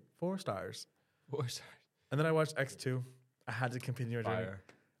really good. 4 stars. 4 stars. And then I watched X2. I had to continue our journey. Fire.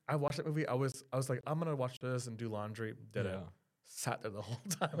 I watched that movie. I was like, I'm gonna watch this and do laundry. Did it. Sat there the whole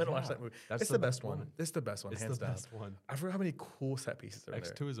time and watched that movie. That's It's the best one. It's the best one, It's hands the down. best one. I forgot how many cool set pieces there are.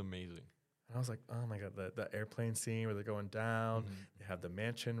 X2 is amazing. And I was like, oh my god, the airplane scene where they're going down. They have the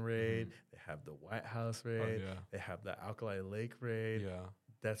mansion raid. They have the White House raid. yeah. They have the Alkali Lake raid. Yeah.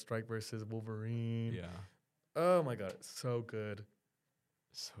 Deathstrike versus Wolverine. Yeah. Oh my god, it's so good.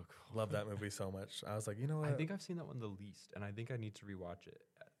 So cool. Love that movie so much. I was like, you know what? I think I've seen that one the least, and I think I need to rewatch it.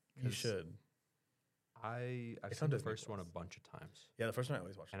 You should. I've It's seen on the Disney first one a Plus. bunch of times, Yeah, the first one I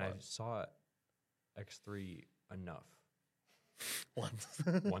always watch. and I saw X3 enough. Once.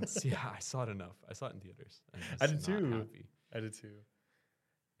 Once, yeah, I saw it enough. I saw it in theaters. And I did was not too. happy. I did too.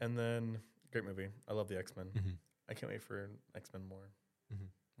 And then, great movie. I love the X-Men. Mm-hmm. I can't wait for X-Men more. Mm-hmm.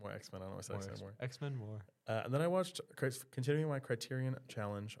 More X-Men. I don't know why I said X-Men more. X-Men more. And then I watched, continuing my Criterion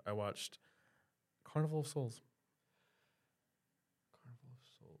challenge, I watched Carnival of Souls. Carnival of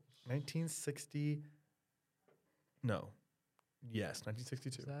Souls. 1960. No. Yes,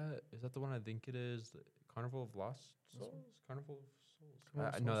 1962. Is that the one I think it is? The Carnival of Lost Souls? Carnival of Souls.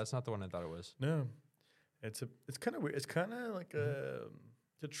 Carnival of No, Souls. that's not the one I thought it was. No. It's kind of weird. It's kind of like a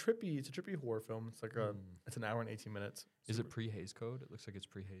It's a trippy horror film. It's like it's an hour and 18 minutes. Is it pre-Hays Code? It looks like it's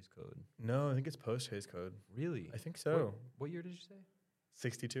pre-Hays Code. No, I think it's post Hays Code. Really? I think so. What year did you say?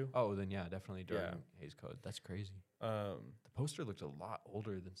 62. Oh, then yeah, definitely during Hays Code. That's crazy. The poster looks a lot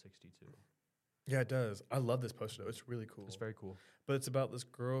older than 62. Yeah, it does. I love this poster, though. It's really cool. It's very cool. But it's about this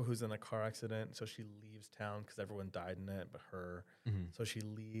girl who's in a car accident. So she leaves town because everyone died in it but her. Mm-hmm. So she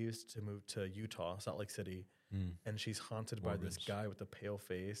leaves to move to Utah, Salt Lake City. And she's haunted by this guy with a pale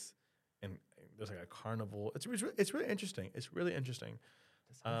face. And there's like a carnival. It's really interesting. It's really interesting.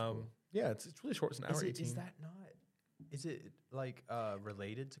 That sounds cool. Yeah, it's really short. It's an hour 18. Is that not... Is it like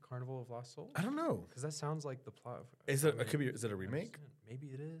related to Carnival of Lost Souls? I don't know. Because that sounds like the plot. Is it a remake? Maybe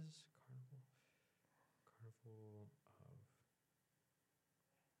it is. Carnival of...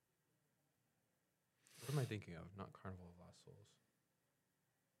 What am I thinking of? Not Carnival of Lost Souls.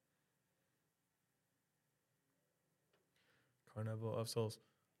 Carnival of Souls.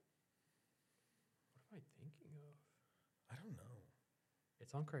 What am I thinking of? I don't know.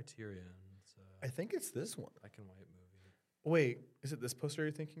 It's on Criterion. It's I think it's this one. black and white movie. Wait, is it this poster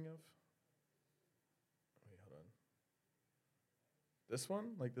you're thinking of? Wait, hold on. This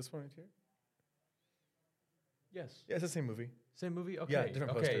one? Like this one right here? Yes. Yeah, it's the same movie. Same movie? Okay. Yeah,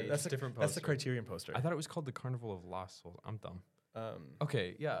 different poster. Okay, That's different poster. That's the Criterion poster. I thought it was called the Carnival of Lost Souls. I'm dumb. Um,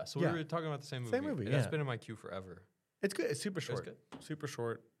 Okay, yeah. So yeah. we were talking about the same movie. Same movie, That's yeah. been in my queue forever. It's good. It's super short. good? Super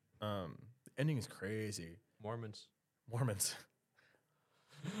short. The ending is crazy. Mormons. Mormons.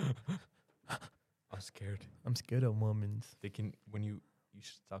 I'm scared. I'm scared of Mormons. They can you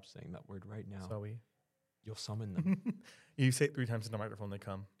should stop saying that word right now. Sorry. You'll summon them. You say it 3 times in the microphone, they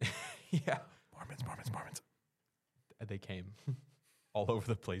come. Yeah. Mormons, Mormons, Mormons. They came. All over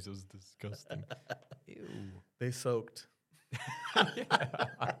the place. It was disgusting. Ew. They soaked. Yeah, they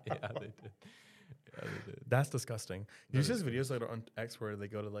did. Yeah, they did. That's disgusting. That You see is those videos like on X where they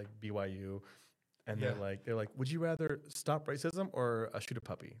go to like BYU and Yeah. they're like, would you rather stop racism or shoot a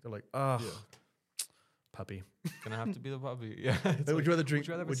puppy? They're like, oh, Yeah. puppy. Gonna have to be the puppy. Yeah. Hey, would you rather drink?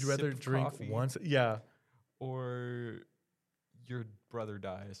 have a Would you rather sip of drink coffee once? Yeah. or your brother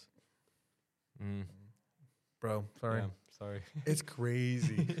dies? Mm. Bro, sorry. Yeah, sorry. It's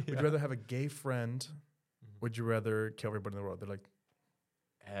crazy. Would Yeah. you rather have a gay friend? Would you rather kill everybody in the world? They're like,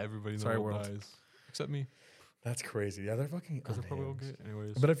 Everybody in the Sorry, world world. dies. Except me. that's crazy. Yeah, they're fucking Because they're probably all unhinged. good.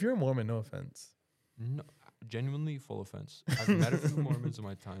 Anyways. But if you're a Mormon, no offense. No, genuinely full offense. I've met a few Mormons in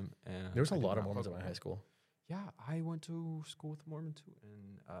my time. And There was a a lot of Mormons in my high school. Yeah, I went to school with a Mormon too.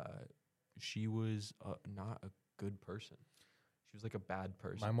 And she was not a good person. She was like a bad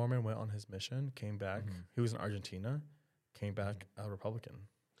person. My Mormon went on his mission, came back. Mhm. He was in Argentina, came back a Republican.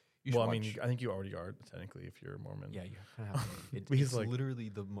 You should Well, I mean, watch- I think you already are technically if you're a Mormon. yeah, you kind of have to. Because, It's like- literally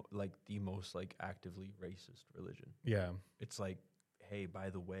the most like actively racist religion. Yeah. It's like, hey, by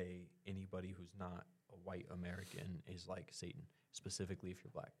the way, anybody who's not a white American is like Satan, specifically if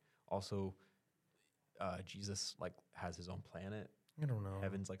you're black. Also, Jesus like has his own planet. I don't know.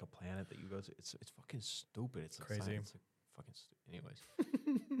 Heaven's like a planet that you go to. It's fucking stupid. It's like Crazy. science, like fucking stupid. Anyways,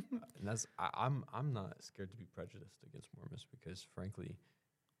 and that's I'm not scared to be prejudiced against Mormons because frankly,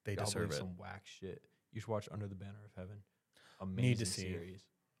 They y'all deserve believe it. some whack shit. You should watch Under the Banner of Heaven. Need to Amazing see. series.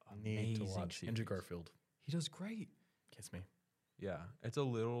 Need to Amazing watch Andrew series. Garfield. He does great. Kiss me. Yeah, it's a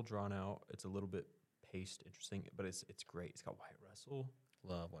little drawn out. It's a little bit paced, interesting, but it's great. It's got Wyatt Russell.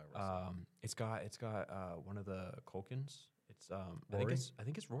 Love White Russell. It's got one of the Culkins. It's Rory? I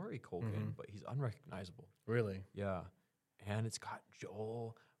think it's Rory Culkin, Mhm. but he's unrecognizable. Really? Yeah, and it's got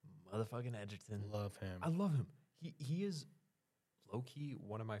Joel motherfucking Edgerton. Love him. I love him. He is low key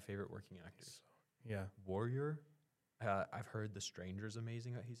one of my favorite working actors. Yeah. Warrior. I've heard The Stranger's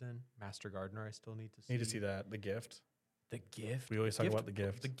amazing that he's in. Master Gardener. I still need to see. Need to see that. The Gift. The Gift. We always talk about The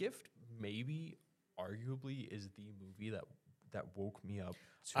Gift. The Gift maybe arguably is the movie that woke me up.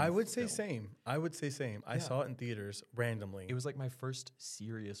 To I would say film. same. I would say same. I Yeah. saw it in theaters randomly. It was like my first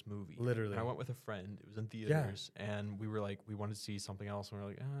serious movie. Literally. And I went with a friend. It was in theaters. And we were like, we wanted to see something else. And we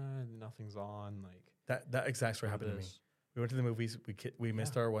were like, nothing's on. Like that exact story go happened to me. this. We went to the movies. We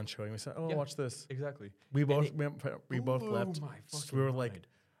missed our one showing. We said, "Oh, Yeah. watch this." Exactly. We both it we both blew left. my So fucking we were like, mind.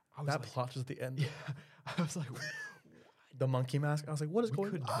 I was that like, plot was at the end. Yeah. I was like, The monkey mask. I was like, "What is we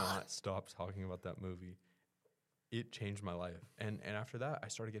going could on?" not stop talking about that movie. It changed my life. And after that, I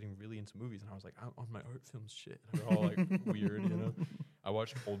started getting really into movies. And I was like, I'm on my art films shit. And they're all like weird, you know? I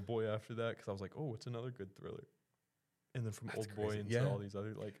watched Old Boy after that because I was like, oh, what's another good thriller? And then from That's Old Boy crazy. into Yeah. all these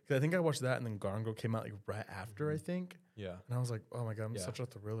other, like, 'Cause I think I watched that, and then Gone Girl came out like right after. I think, yeah. and I was like, "Oh my god, I'm Yeah. such a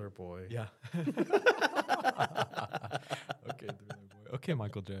thriller boy." Yeah. Okay, thriller boy. Okay,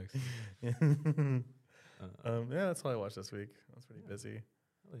 Michael Jackson. Yeah, that's all I watched this week. I was pretty busy.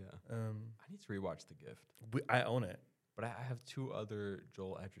 Oh yeah. I need to rewatch The Gift. I own it. But I have 2 other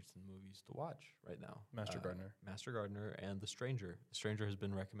Joel Edgerton movies to watch right now. Master Gardener and The Stranger. The Stranger has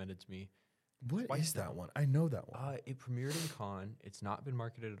been recommended to me. What is that one? I know that one. It premiered in Cannes. It's not been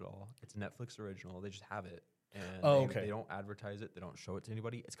marketed at all. It's a Netflix original. They just have it. And they don't advertise it. They don't show it to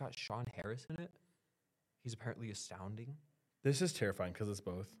anybody. It's got Sean Harris in it. He's apparently astounding. This is terrifying because it's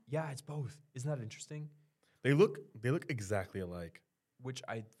both. Yeah, it's both. Isn't that interesting? They look exactly alike. Which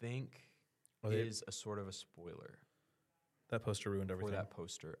I think is a sort of a spoiler. That poster ruined everything. For that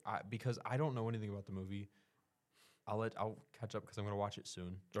poster. Because I don't know anything about the movie. I'll catch up because I'm going to watch it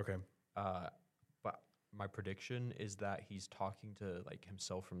soon. Okay. But my prediction is that he's talking to like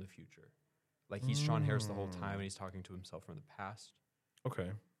himself from the future. Like he's Sean Harris the whole time and he's talking to himself from the past. Okay.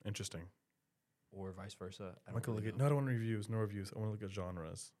 Interesting. Or vice versa. I don't really know. No, I don't want reviews. No reviews. I want to look at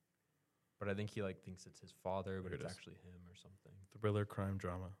genres. But I think he like thinks it's his father, but it's actually him or something. Thriller, crime,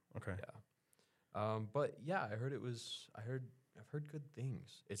 drama. Okay. Yeah. But yeah, I've heard good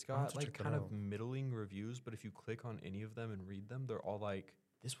things. It's got like kind of middling reviews, but if you click on any of them and read them, they're all like,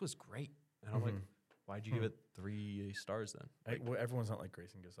 "This was great," and I'm like, "Why'd you give it 3 stars then?" Everyone's not like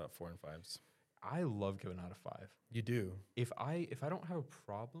Grayson gives out 4 and 5s. I love giving out a 5. You do. If I don't have a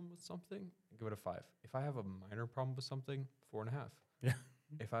problem with something, I give it a 5. If I have a minor problem with something, 4.5. Yeah.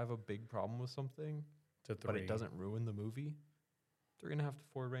 If I have a big problem with something, but it doesn't ruin the movie, 3.5 to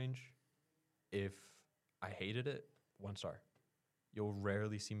 4 range. If I hated it, 1 star. You'll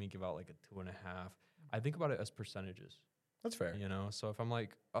rarely see me give out like a 2.5. I think about it as percentages. That's fair. You know, so if I'm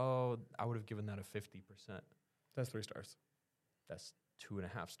like, oh, I would have given that a 50%. That's 3 stars. That's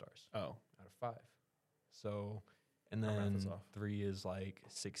 2.5 stars. Oh, out of 5. So, and then 3 is like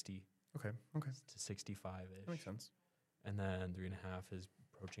 60. Okay. To 65ish. That makes sense. And then 3.5 is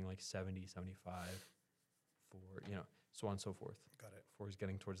approaching like 70, 75. 4, so on and so forth. Got it. 4 is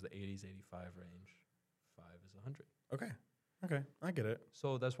getting towards the 80s, 85 range. 5 is 100. Okay. I get it.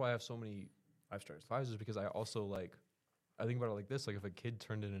 So that's why I have so many 5 stars. 5s is because I also I think about it like this. Like if a kid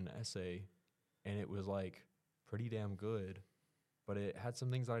turned in an essay and it was like pretty damn good, but it had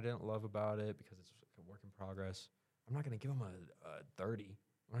some things that I didn't love about it because it's like a work in progress, I'm not going to give them a 30.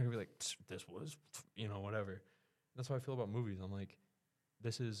 I'm not going to be like, this was, whatever. That's how I feel about movies. I'm like,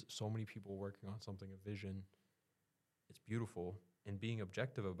 this is so many people working on something, a vision. It's beautiful. And being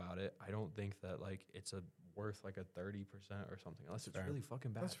objective about it, I don't think that like it's worth like a 30% or something, unless it's really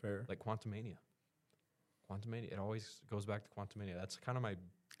fucking bad. That's fair. Like Quantumania. It always goes back to Quantumania. That's kind of my...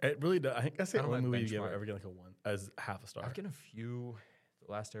 It really does. I think that's the Kinda only my movie you benchmark. ever get like a 1 as half a star. I've gotten a few.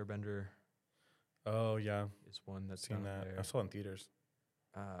 The Last Airbender Oh, yeah. is one that's Seen down that. there. I saw it in theaters.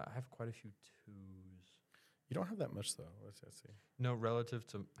 I have quite a few 2s. You don't have that much, though. Let's see. No, relative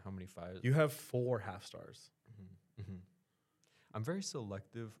to how many 5s. You have 4 half stars. I'm very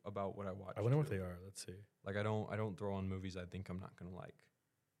selective about what I watch. I wonder what they are. Let's see. Like I don't throw on movies I think I'm not gonna like.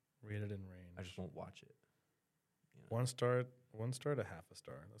 Rated in range. I just won't watch it. 1 star to half a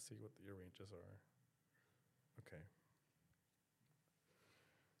star. Let's see what your ranges are. Okay.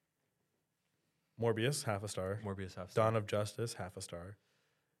 Morbius, half a star. Morbius, half a star. Dawn of Justice, half a star.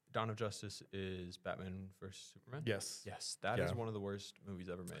 Dawn of Justice is Batman versus Superman? Yes. Yes, that is one of the worst movies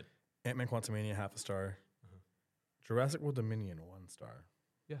ever made. Ant-Man Quantumania, half a star. Jurassic World Dominion, 1 star.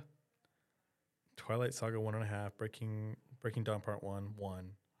 Yeah. Twilight Saga, 1.5. Breaking Dawn Part 1,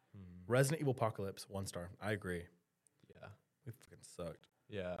 1. Resident Evil Apocalypse, 1 star. I agree. Yeah. We fucking sucked.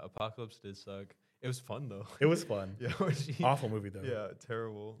 Yeah, Apocalypse did suck. It was fun, though. It was fun. Yeah. Awful movie, though. Yeah,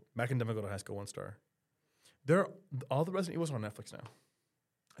 terrible. Mac and Demo Go to High School, 1 star. All the Resident Evils are on Netflix now.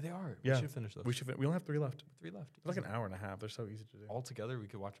 They are. Yeah. We should finish those. We only have 3 left. 3 left. They're like an hour and a half. They're so easy to do. All together, we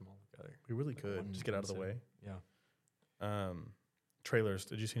could watch them all together. We really could. Just get out of the way. Yeah. Trailers.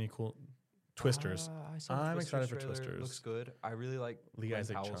 Did you see any cool Twisters? I saw I'm Twisters excited for trailer. Twisters. Looks good. I really like Lee Glenn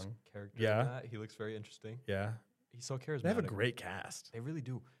Isaac Powell's Chung. character Yeah. in that. He looks very interesting. Yeah. He's so charismatic. They have a great cast. They really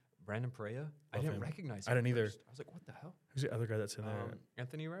do. Brandon Perea. I Love didn't him. recognize him. I didn't either. First. I was like, what the hell? Who's the other guy that's in there?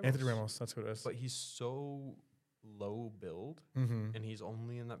 Anthony Ramos. Anthony Ramos. That's who it is. But he's so low build, Mm-hmm. and he's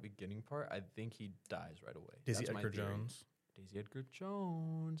only in that beginning part. I think he dies right away. Daisy That's my Edgar theory. Jones. Daisy Edgar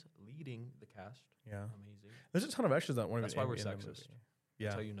Jones leading the cast. Yeah. Amazing. There's a ton of extras that weren't That's even why we're in the sexist. movie. That's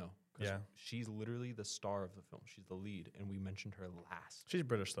Yeah. how you know. 'Cause Yeah. she's literally the star of the film. She's the lead, and we mentioned her last. She's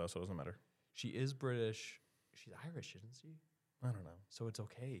British, though, so it doesn't matter. She is British. She's Irish, isn't she? I don't know. So it's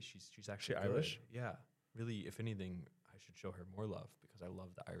okay. She's actually She good. Irish? Yeah. Really, if anything, I should show her more love because I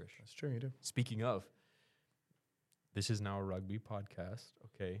love the Irish. That's true, you do. Speaking of, this is now a rugby podcast.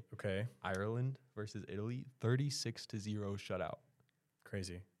 Okay. Ireland versus Italy, 36-0 shutout.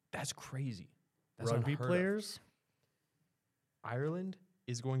 Crazy. That's crazy. That's Rugby unheard of. players? Ireland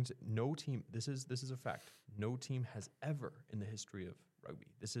is going to no team. This is a fact. No team has ever in the history of rugby.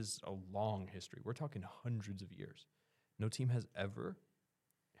 This is a long history. We're talking hundreds of years. No team has ever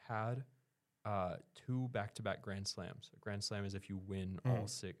had 2 back-to-back Grand Slams. A Grand Slam is if you win all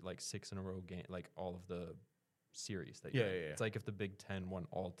 6 in a row game, like all of the series that you win. It's like if the Big Ten won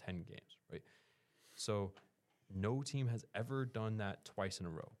all 10 games, right? So no team has ever done that twice in a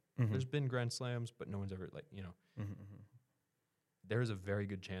row. There's been Grand Slams, but no one's ever there's a very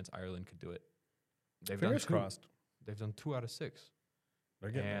good chance Ireland could do it. Fingers crossed. They've done 2 out of 6.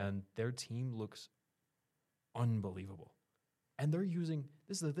 And their team looks unbelievable. And they're using,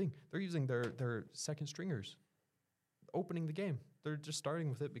 this is the thing, they're using their second stringers opening the game. They're just starting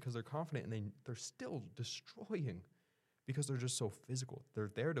with it because they're confident, and they're still destroying because they're just so physical.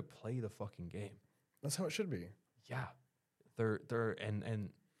 They're there to play the fucking game. That's how it should be. Yeah. And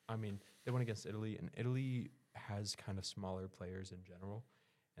I mean, they went against Italy, and Italy has kind of smaller players in general.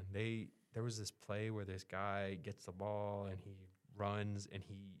 And there was this play where this guy gets the ball and he runs and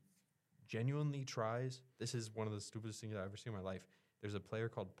he genuinely tries. This is one of the stupidest things I've ever seen in my life. There's a player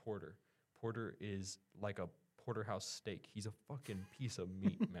called Porter. Porter is like a porterhouse steak. He's a fucking piece of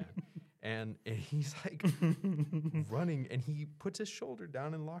meat, man. And he's like running, and he puts his shoulder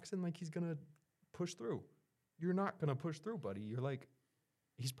down and locks in like he's going to push through. You're not going to push through, buddy. You're like,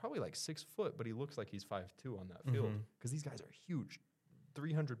 he's probably like 6 foot, but he looks like he's 5'2" on that field because these guys are huge,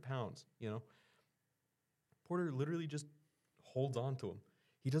 300 pounds, you know. Porter literally just holds on to him.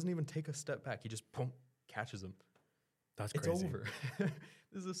 He doesn't even take a step back. He just catches him. That's it's crazy. Over.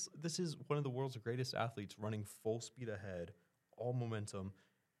 This is one of the world's greatest athletes running full speed ahead, all momentum,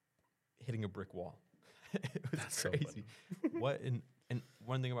 hitting a brick wall. It was That's crazy. And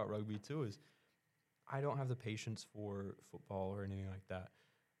one thing about rugby too is I don't have the patience for football or anything like that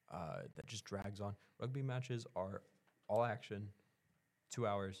that just drags on. Rugby matches are all action, 2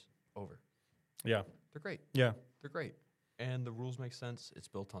 hours, over. Yeah. They're great. Yeah. They're great. And the rules make sense. It's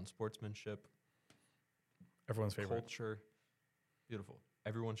built on sportsmanship. Everyone's favorite. Culture. Beautiful.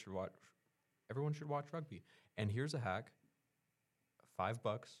 Everyone should watch rugby. And here's a hack. $5,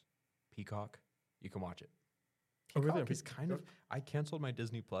 Peacock, you can watch it. Peacock is kind of, I canceled my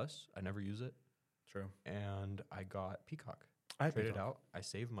Disney Plus. I never use it. True. And I got Peacock. I traded out. I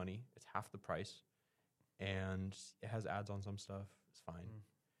save money. It's half the price. And it has ads on some stuff. It's fine.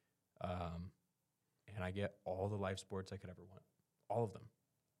 And I get all the live sports I could ever want. All of them.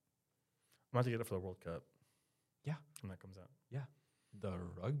 I'm about to get it for the World Cup. Yeah. When that comes out. Yeah. The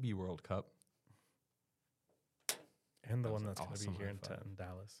Rugby World Cup. And the one that's going to be here in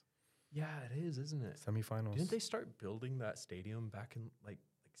Dallas. Yeah, it is, isn't it? Semifinals. Didn't they start building that stadium back in like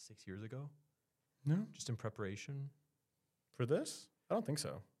 6 years ago? No. Just in preparation? For this? I don't think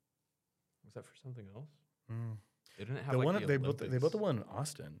so. Was that for something else? Mm. They didn't have the like one the they Olympics. built the one in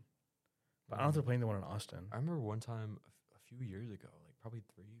Austin. But I don't know if they're playing the one in Austin. I remember one time a few years ago, like probably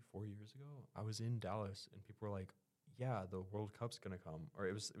 3-4 years ago, I was in Dallas and people were like, yeah, the World Cup's going to come. Or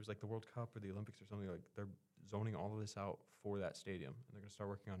it was like the World Cup or the Olympics or something. Like they're zoning all of this out for that stadium and they're going to start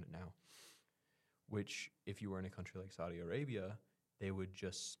working on it now. Which, if you were in a country like Saudi Arabia, they would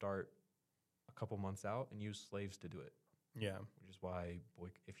just start a couple months out and use slaves to do it. Yeah. Which is why,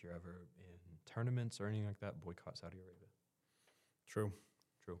 if you're ever in tournaments or anything like that, boycott Saudi Arabia. True.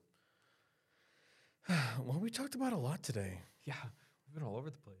 Well, we talked about a lot today. Yeah, we've been all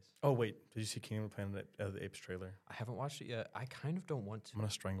over the place. Oh, wait. Did you see Kingdom of Planet of the Apes trailer? I haven't watched it yet. I kind of don't want to. I'm going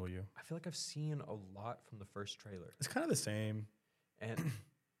to strangle you. I feel like I've seen a lot from the first trailer. It's kind of the same. And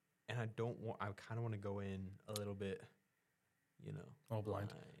I don't want, I kind of want to go in a little bit, you know. All blind.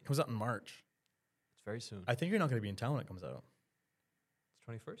 It comes out in March. It's very soon. I think you're not going to be in town when it comes out.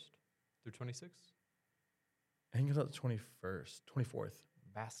 It's 21st through 26th? I think it comes out the 24th.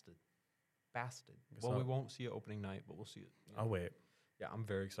 Bastard. Well, we won't see it opening night, but we'll see it. I'll wait. Yeah, I'm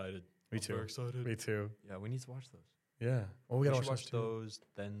very excited. Me too. Very excited. Me too. Yeah, we need to watch those. Yeah. Well, we gotta watch those,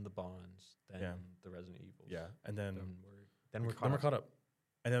 then the Bonds, then the Resident Evils. Yeah, and then we're caught up.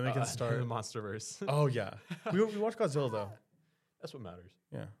 And then we can start the MonsterVerse. Oh yeah, we watched Godzilla though. That's what matters.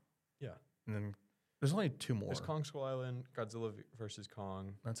 Yeah. Yeah. And then there's only 2 more. There's Kong Skull Island, Godzilla versus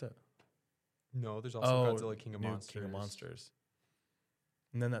Kong. That's it. No, there's also Godzilla King of Monsters. King of Monsters.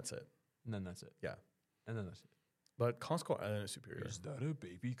 And then that's it. And then that's it. Yeah. And then that's it. But Kong Skull Island is superior. Is that a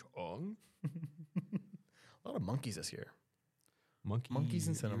baby Kong? A lot of monkeys this year. Monkeys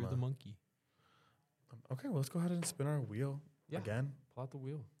in cinema. You're the monkey. Okay, well, let's go ahead and spin our wheel again. Pull out the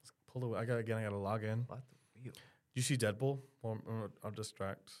wheel. Let's pull the. I gotta log in. Pull out the wheel. Do you see Deadpool? Well, I'll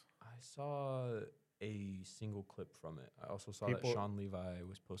distract. I saw a single clip from it. I also saw that Sean Levi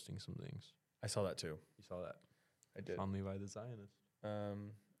was posting some things. I saw that too. You saw that? I did. Sean Levi, the Zionist.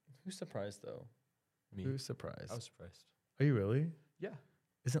 Who's surprised though? Me. Who's surprised? I was surprised. Are you really? Yeah.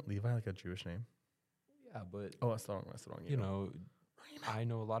 Isn't Levi like a Jewish name? Yeah, but Oh, that's the wrong. you know, I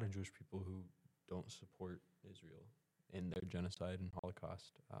know a lot of Jewish people who don't support Israel in their genocide and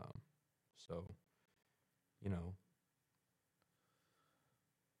Holocaust. So, you know.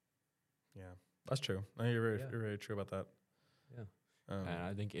 Yeah, that's true. No, you're Yeah. very true about that. Yeah. And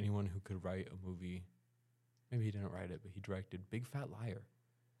I think anyone who could write a movie, maybe he didn't write it, but he directed Big Fat Liar.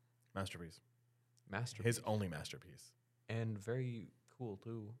 Masterpiece. Masterpiece. His only masterpiece. And very cool,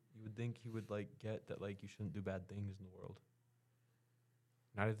 too. You would think he would, like, get that, like, you shouldn't do bad things in the world.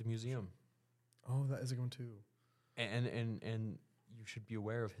 Not at the museum. Oh, that is a good one, too. And you should be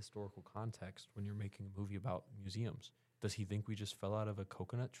aware of historical context when you're making a movie about museums. Does he think we just fell out of a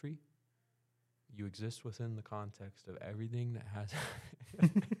coconut tree? You exist within the context of everything that has...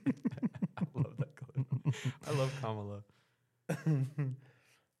 I love that clip. I love Kamala.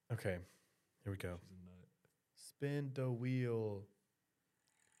 Okay, here we go. She's a nut. Spin the wheel.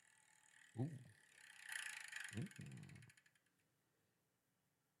 Ooh.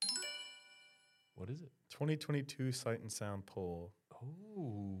 What is it? 2022 Sight and Sound poll.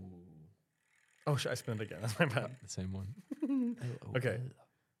 Oh, should I spin it again? That's my bad. the same one. Okay.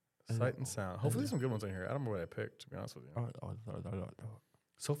 Sight and Sound. Hopefully there's some good ones in here. I don't remember what I picked, to be honest with you.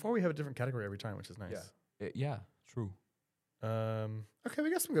 So far, we have a different category every time, which is nice. Yeah, true. Okay,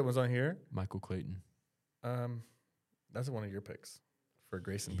 we got some good ones on here. Michael Clayton. That's one of your picks for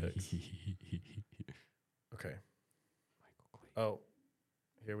Grayson picks. Okay. Michael Clayton. Oh,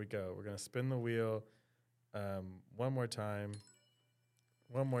 here we go. We're going to spin the wheel one more time.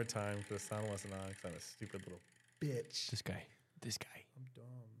 One more time because the sound wasn't on because I'm a stupid little bitch. This guy. I'm dumb.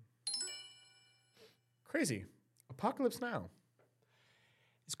 Crazy. Apocalypse Now.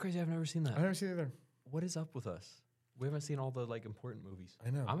 It's crazy. I've never seen that. I've never seen it either. What is up with us? We haven't seen all the like important movies.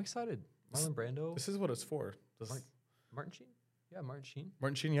 I know. I'm excited. Marlon Brando. This is what it's for. Martin Sheen? Yeah, Martin Sheen.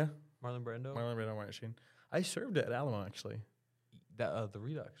 Martin Sheen, yeah. Marlon Brando. Martin Sheen. I served it at Alamo, actually. The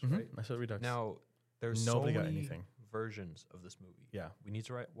Redux, Mm-hmm. right? I served Redux. Now, there's Nobody so got many anything. versions of this movie. Yeah. We need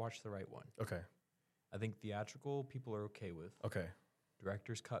to watch the right one. Okay. I think theatrical people are okay with. Okay.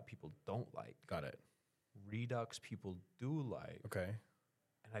 Director's cut people don't like. Got it. Redux people do like. Okay.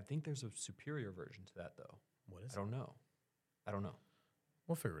 And I think there's a superior version to that, though. What is I don't know.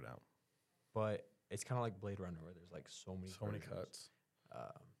 We'll figure it out. But it's kind of like Blade Runner, where there's like so many versions. Cuts.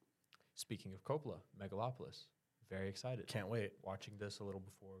 Speaking of Coppola, Megalopolis. Very excited. Can't wait. Watching this a little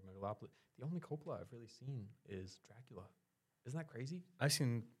before Megalopolis. The only Coppola I've really seen is Dracula. Isn't that crazy? I've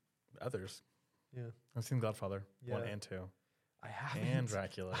seen others. Yeah. I've seen Godfather 1 Yeah. and 2. I haven't. And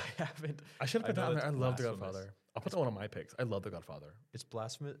Dracula. I haven't. I should have put I that know on there. I that's love The blasphemous. Godfather. I'll put that one on my picks. I love The Godfather. It's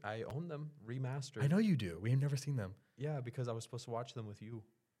blasphemous. I own them remastered. I know you do. We have never seen them. Yeah, because I was supposed to watch them with you.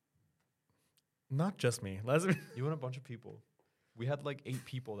 Not just me. Leslie. You and a bunch of people. We had like 8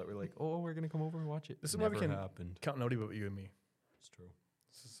 people that were like, "Oh, we're gonna come over and watch it." This is why we can happened. count nobody but you and me. It's true.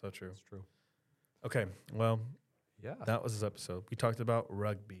 This is so true. It's true. Okay. Well, Yeah, that was this episode. We talked about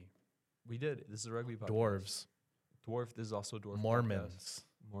rugby, we did. This is a rugby podcast. dwarves, This is also a dwarf. Mormons,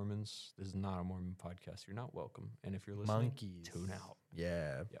 podcast. Mormons. This is not a Mormon podcast. You're not welcome. And if you're listening, monkeys. tune out.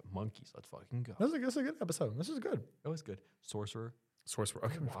 Yeah. Yeah, monkeys. Let's fucking go. This is a good episode. This is good. That was good. Sorcerer. Sorcerer.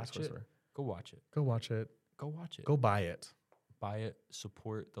 Okay, Watch it. Sorcerer. Go watch it. Go watch it. Go watch it. Go buy it. Buy it.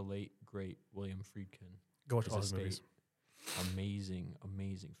 Support the late great William Friedkin. Go watch His all his estate. movies. Amazing,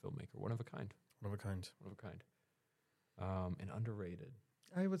 amazing filmmaker. One of a kind. One of a kind. One of a kind. And underrated.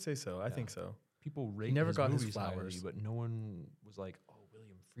 I would say so. I Yeah. think so. People rate never his got his movies highly, flowers. but no one was like, "Oh,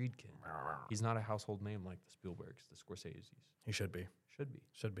 William Friedkin." He's not a household name like the Spielbergs, the Scorseses. He should be. Should be.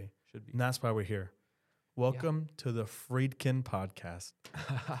 Should be. Should be. And that's why we're here. Welcome to the Friedkin podcast.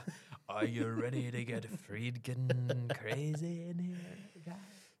 Are you ready to get Friedkin crazy in here,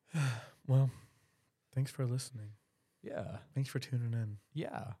 guys? Well, thanks for listening. Yeah. Thanks for tuning in.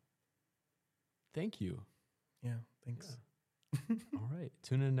 Yeah. Thank you. Yeah, thanks. All right.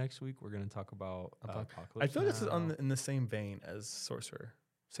 Tune in next week. We're going to talk about Apocalypse. I feel this is Now. in the same vein as Sorcerer.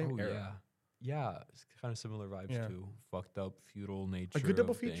 Same era. Yeah. It's kind of similar vibes Yeah. too. Fucked up, feudal nature. good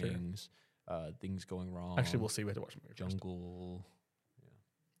double of feature. Things going wrong. Actually, we'll see. We have to watch the movie first. Jungle. Yeah.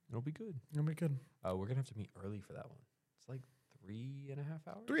 It'll be good. It'll be good. We're going to have to meet early for that one. It's like 3.5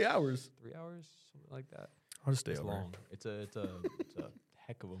 hours. 3 hours. 3 hours, something like that. I'll just stay It's over. long. It's a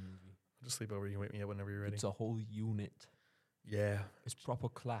heck of a movie. I'll just sleep over. You can wake me up whenever you're ready. It's a whole unit. Yeah. It's proper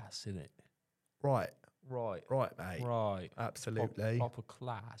class, in it. Right. Right. Right, mate. Right. Absolutely. Proper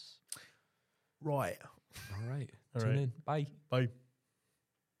class. Right. All right. All Tune right. in. Bye. Bye.